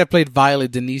actress that played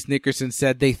Violet, Denise Nickerson,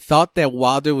 said they thought that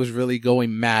Wilder was really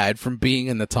going mad from being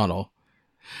in the tunnel.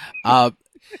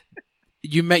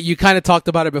 You kind of talked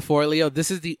about it before, Leo.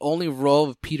 This is the only role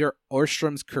of Peter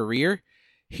Orstrom's career.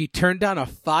 He turned down a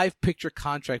 5-picture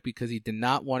contract because he did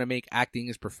not want to make acting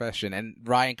his profession. And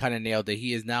Ryan kind of nailed it.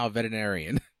 He is now a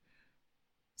veterinarian.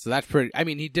 So that's pretty... I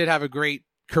mean, he did have a great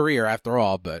career after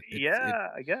all, but...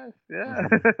 I guess.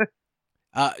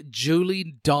 Yeah.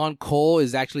 Julie Dawn Cole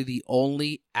is actually the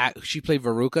only... She played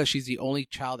Veruca. She's the only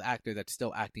child actor that's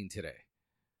still acting today.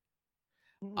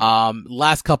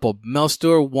 Last couple. Mel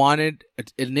Stewart wanted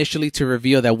initially to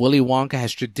reveal that Willy Wonka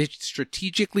has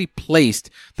strategically placed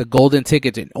the golden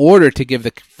ticket in order to give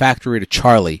the factory to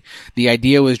Charlie. The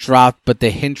idea was dropped, but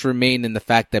the hint remained in the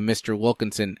fact that Mr.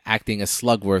 Wilkinson, acting as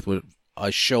Slugworth, would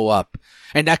show up.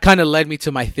 And that kind of led me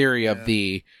to my theory of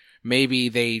maybe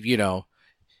they,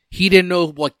 he didn't know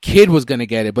what kid was going to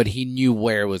get it, but he knew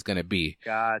where it was going to be.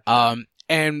 Gotcha.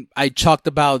 And I talked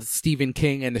about Stephen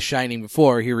King and The Shining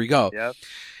before. Here we go. Yep.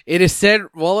 It is said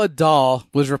Roald Dahl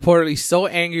was reportedly so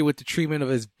angry with the treatment of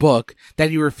his book that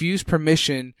he refused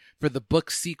permission for the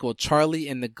book's sequel, Charlie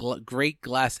and the Great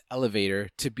Glass Elevator,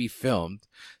 to be filmed.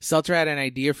 Seltzer had an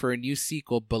idea for a new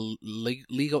sequel, but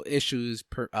legal issues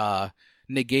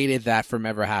negated that from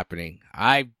ever happening.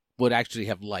 I would actually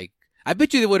have liked... I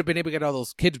bet you they would have been able to get all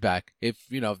those kids back if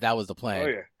that was the plan. Oh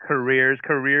yeah, careers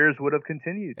would have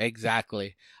continued.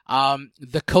 Exactly.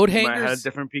 The coat might have hangers had a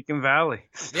different Pekin Valley.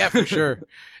 Yeah, for sure.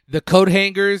 The coat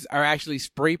hangers are actually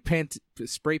spray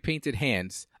painted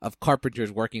hands of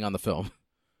carpenters working on the film.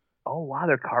 Oh wow,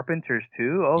 they're carpenters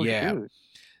too. Oh Yeah. shoot.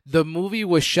 The movie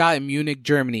was shot in Munich,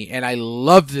 Germany, and I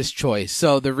love this choice.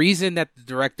 So the reason that the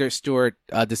director Stewart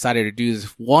decided to do this,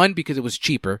 one, because it was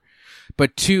cheaper,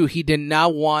 but two, he did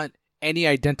not want any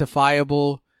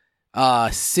identifiable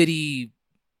city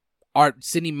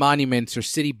monuments or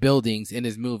city buildings in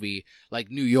his movie, like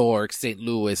New York, St.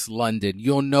 Louis, London.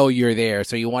 You'll know you're there,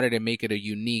 so you wanted to make it a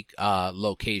unique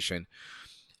location.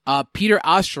 Peter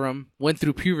Ostrom went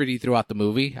through puberty throughout the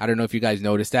movie. I don't know if you guys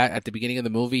noticed that. At the beginning of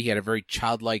the movie, he had a very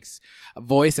childlike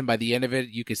voice, and by the end of it,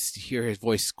 you could hear his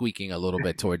voice squeaking a little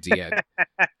bit towards the end.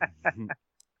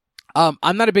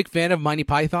 I'm not a big fan of Monty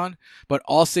Python, but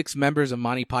all 6 members of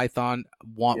Monty Python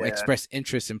express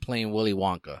interest in playing Willy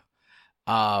Wonka.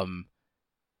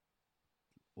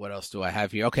 What else do I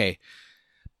have here? Okay.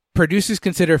 Producers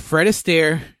consider Fred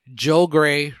Astaire, Joel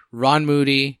Grey, Ron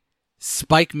Moody,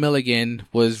 Spike Milligan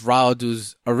was Roald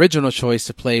Dahl's original choice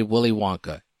to play Willy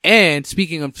Wonka. And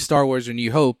speaking of Star Wars: A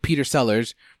New Hope, Peter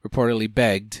Sellers reportedly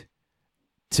begged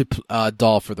to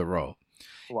Dahl for the role.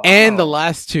 Wow. And the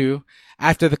last two,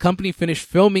 after the company finished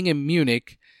filming in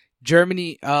Munich,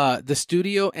 Germany, the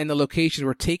studio and the locations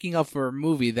were taking up for a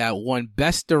movie that won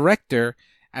Best Director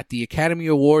at the Academy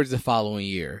Awards the following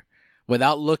year.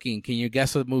 Without looking, can you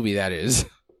guess what movie that is?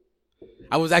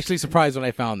 I was actually surprised when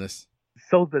I found this.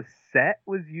 So the set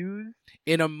was used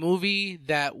in a movie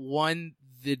that won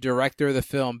the director of the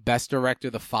film Best Director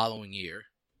the following year.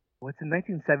 What's in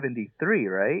 1973,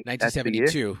 right?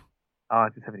 1972. Oh,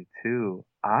 1972.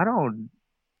 I don't...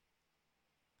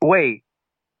 Wait.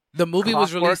 The movie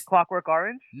was released... Clockwork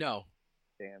Orange? No.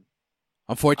 Damn.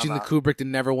 Unfortunately, Kubrick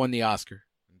never won the Oscar.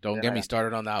 Don't get me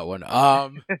started on that one.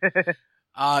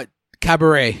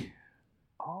 Cabaret.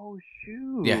 Oh,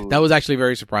 shoot. Yeah, that was actually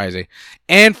very surprising.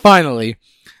 And finally,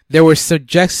 there were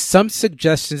some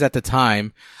suggestions at the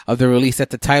time of the release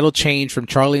that the title change from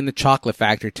Charlie and the Chocolate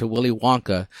Factory to Willy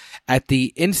Wonka at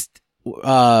the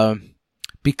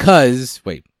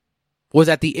was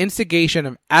at the instigation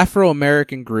of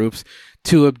Afro-American groups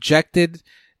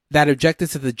that objected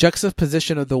to the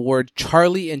juxtaposition of the word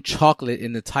Charlie and chocolate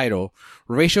in the title.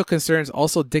 Racial concerns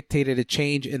also dictated a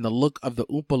change in the look of the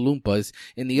Oompa Loompas.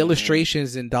 In the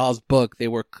illustrations in Dahl's book, they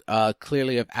were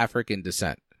clearly of African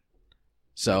descent.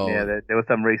 So yeah, there was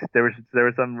some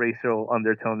some racial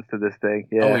undertones to this thing.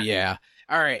 Yeah. Oh yeah.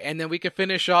 All right, and then we can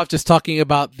finish off just talking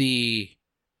about the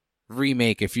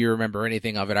remake. If you remember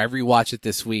anything of it, I rewatched it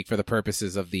this week for the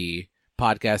purposes of the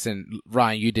podcast, and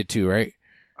Ryan, you did too, right?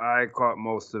 I caught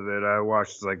most of it. I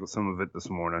watched like some of it this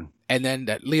morning. And then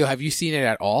Leo, have you seen it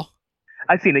at all?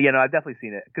 I've seen it. Yeah, no, I've definitely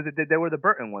seen it because there were the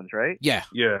Burton ones, right? Yeah.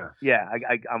 Yeah. Yeah,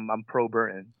 I'm pro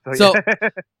Burton. So yeah.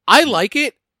 I like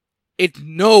it. It's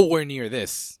nowhere near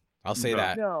this. I'll say No.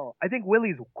 that. No, I think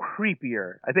Willie's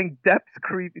creepier. I think Depp's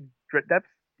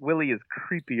Willie is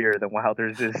creepier than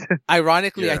Wilder's is.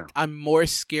 Ironically, Yeah. I'm more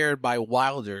scared by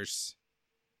Wilder's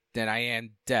than I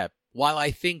am Depp. While I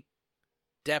think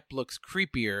Depp looks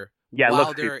creepier, Yeah, it looks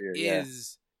Wilder creepier, yeah.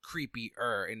 is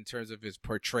creepier in terms of his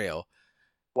portrayal.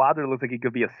 Wilder looks like he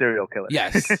could be a serial killer.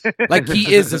 Yes. Like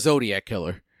he is the Zodiac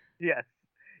killer. Yes.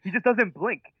 He just doesn't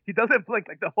blink. He doesn't blink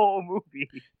like the whole movie.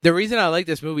 The reason I like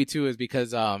this movie too is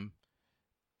because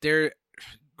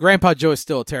Grandpa Joe is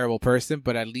still a terrible person,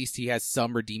 but at least he has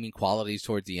some redeeming qualities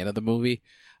towards the end of the movie.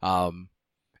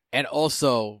 And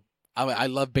also I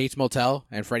love Bates Motel,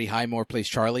 and Freddie Highmore plays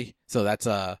Charlie, so that's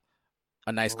a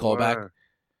nice callback.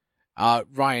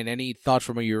 Ryan, any thoughts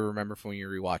from what you remember from when you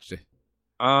rewatched it?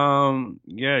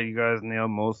 Yeah, you guys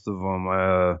nailed most of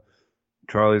them.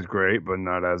 Charlie's great, but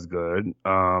not as good.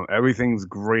 Everything's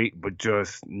great, but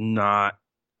just not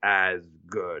as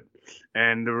good.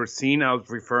 And the scene I was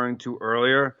referring to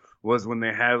earlier was when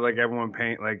they had like everyone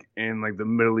paint like in like the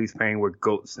Middle East painting with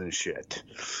goats and shit.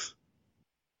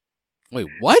 Wait,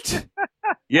 what?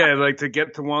 Yeah, like to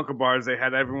get to Wonka bars, they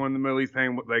had everyone in the Middle East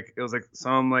paying with like it was like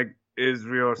some like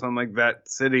Israel or something like that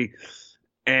city,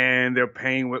 and they're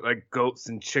paying with like goats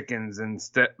and chickens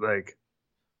instead. Like,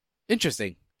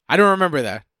 Interesting. I don't remember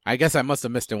that. I guess I must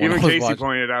have missed it when even I was Casey watching.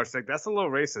 pointed out, she's like, "That's a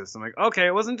little racist." I'm like, "Okay,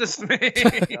 it wasn't just me." No,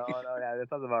 yeah, that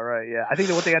sounds about right. Yeah, I think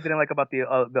the one thing I didn't like about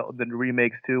the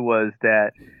remakes too was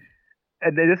that,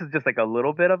 and this is just like a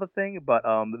little bit of a thing, but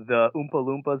the Oompa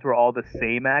Loompas were all the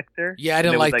same actor. Yeah, I And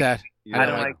didn't it was like that. I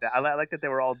didn't like that. I like that they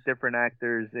were all different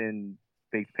actors in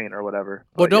face paint or whatever.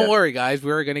 Well, But don't yeah. worry, guys.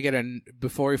 We're gonna get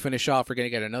before we finish off. We're gonna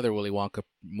get another Willy Wonka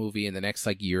movie in the next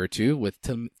like year or two with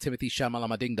Timothy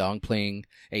Chalamet Ding Dong playing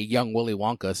a young Willy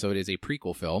Wonka. So it is a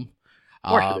prequel film. Of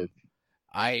course it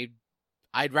is.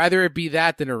 I'd rather it be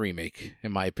that than a remake,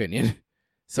 in my opinion.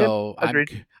 So Yep,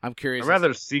 agreed. I'm curious. I'd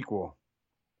rather a sequel.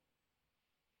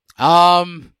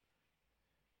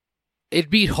 It'd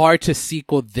be hard to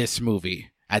sequel this movie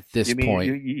at this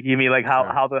point. You mean like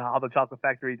how the Chocolate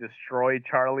Factory destroyed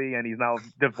Charlie and he's now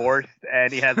divorced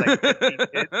and he has like 15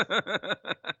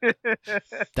 kids?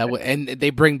 And they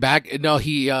bring back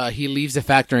he leaves the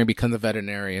factory and becomes a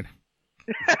veterinarian.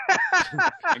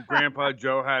 And Grandpa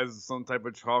Joe has some type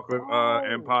of chocolate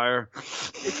empire.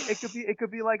 It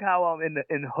could be like how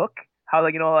in Hook, how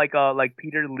like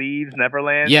Peter leaves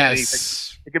Neverland. and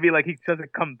Yes. it could be like he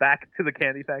doesn't come back to the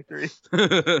candy factory.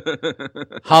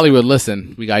 Hollywood,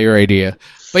 listen, we got your idea.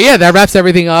 But yeah, that wraps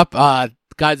everything up.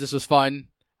 Guys, this was fun.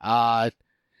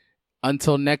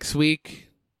 Until next week,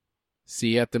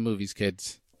 see you at the movies,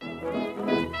 kids.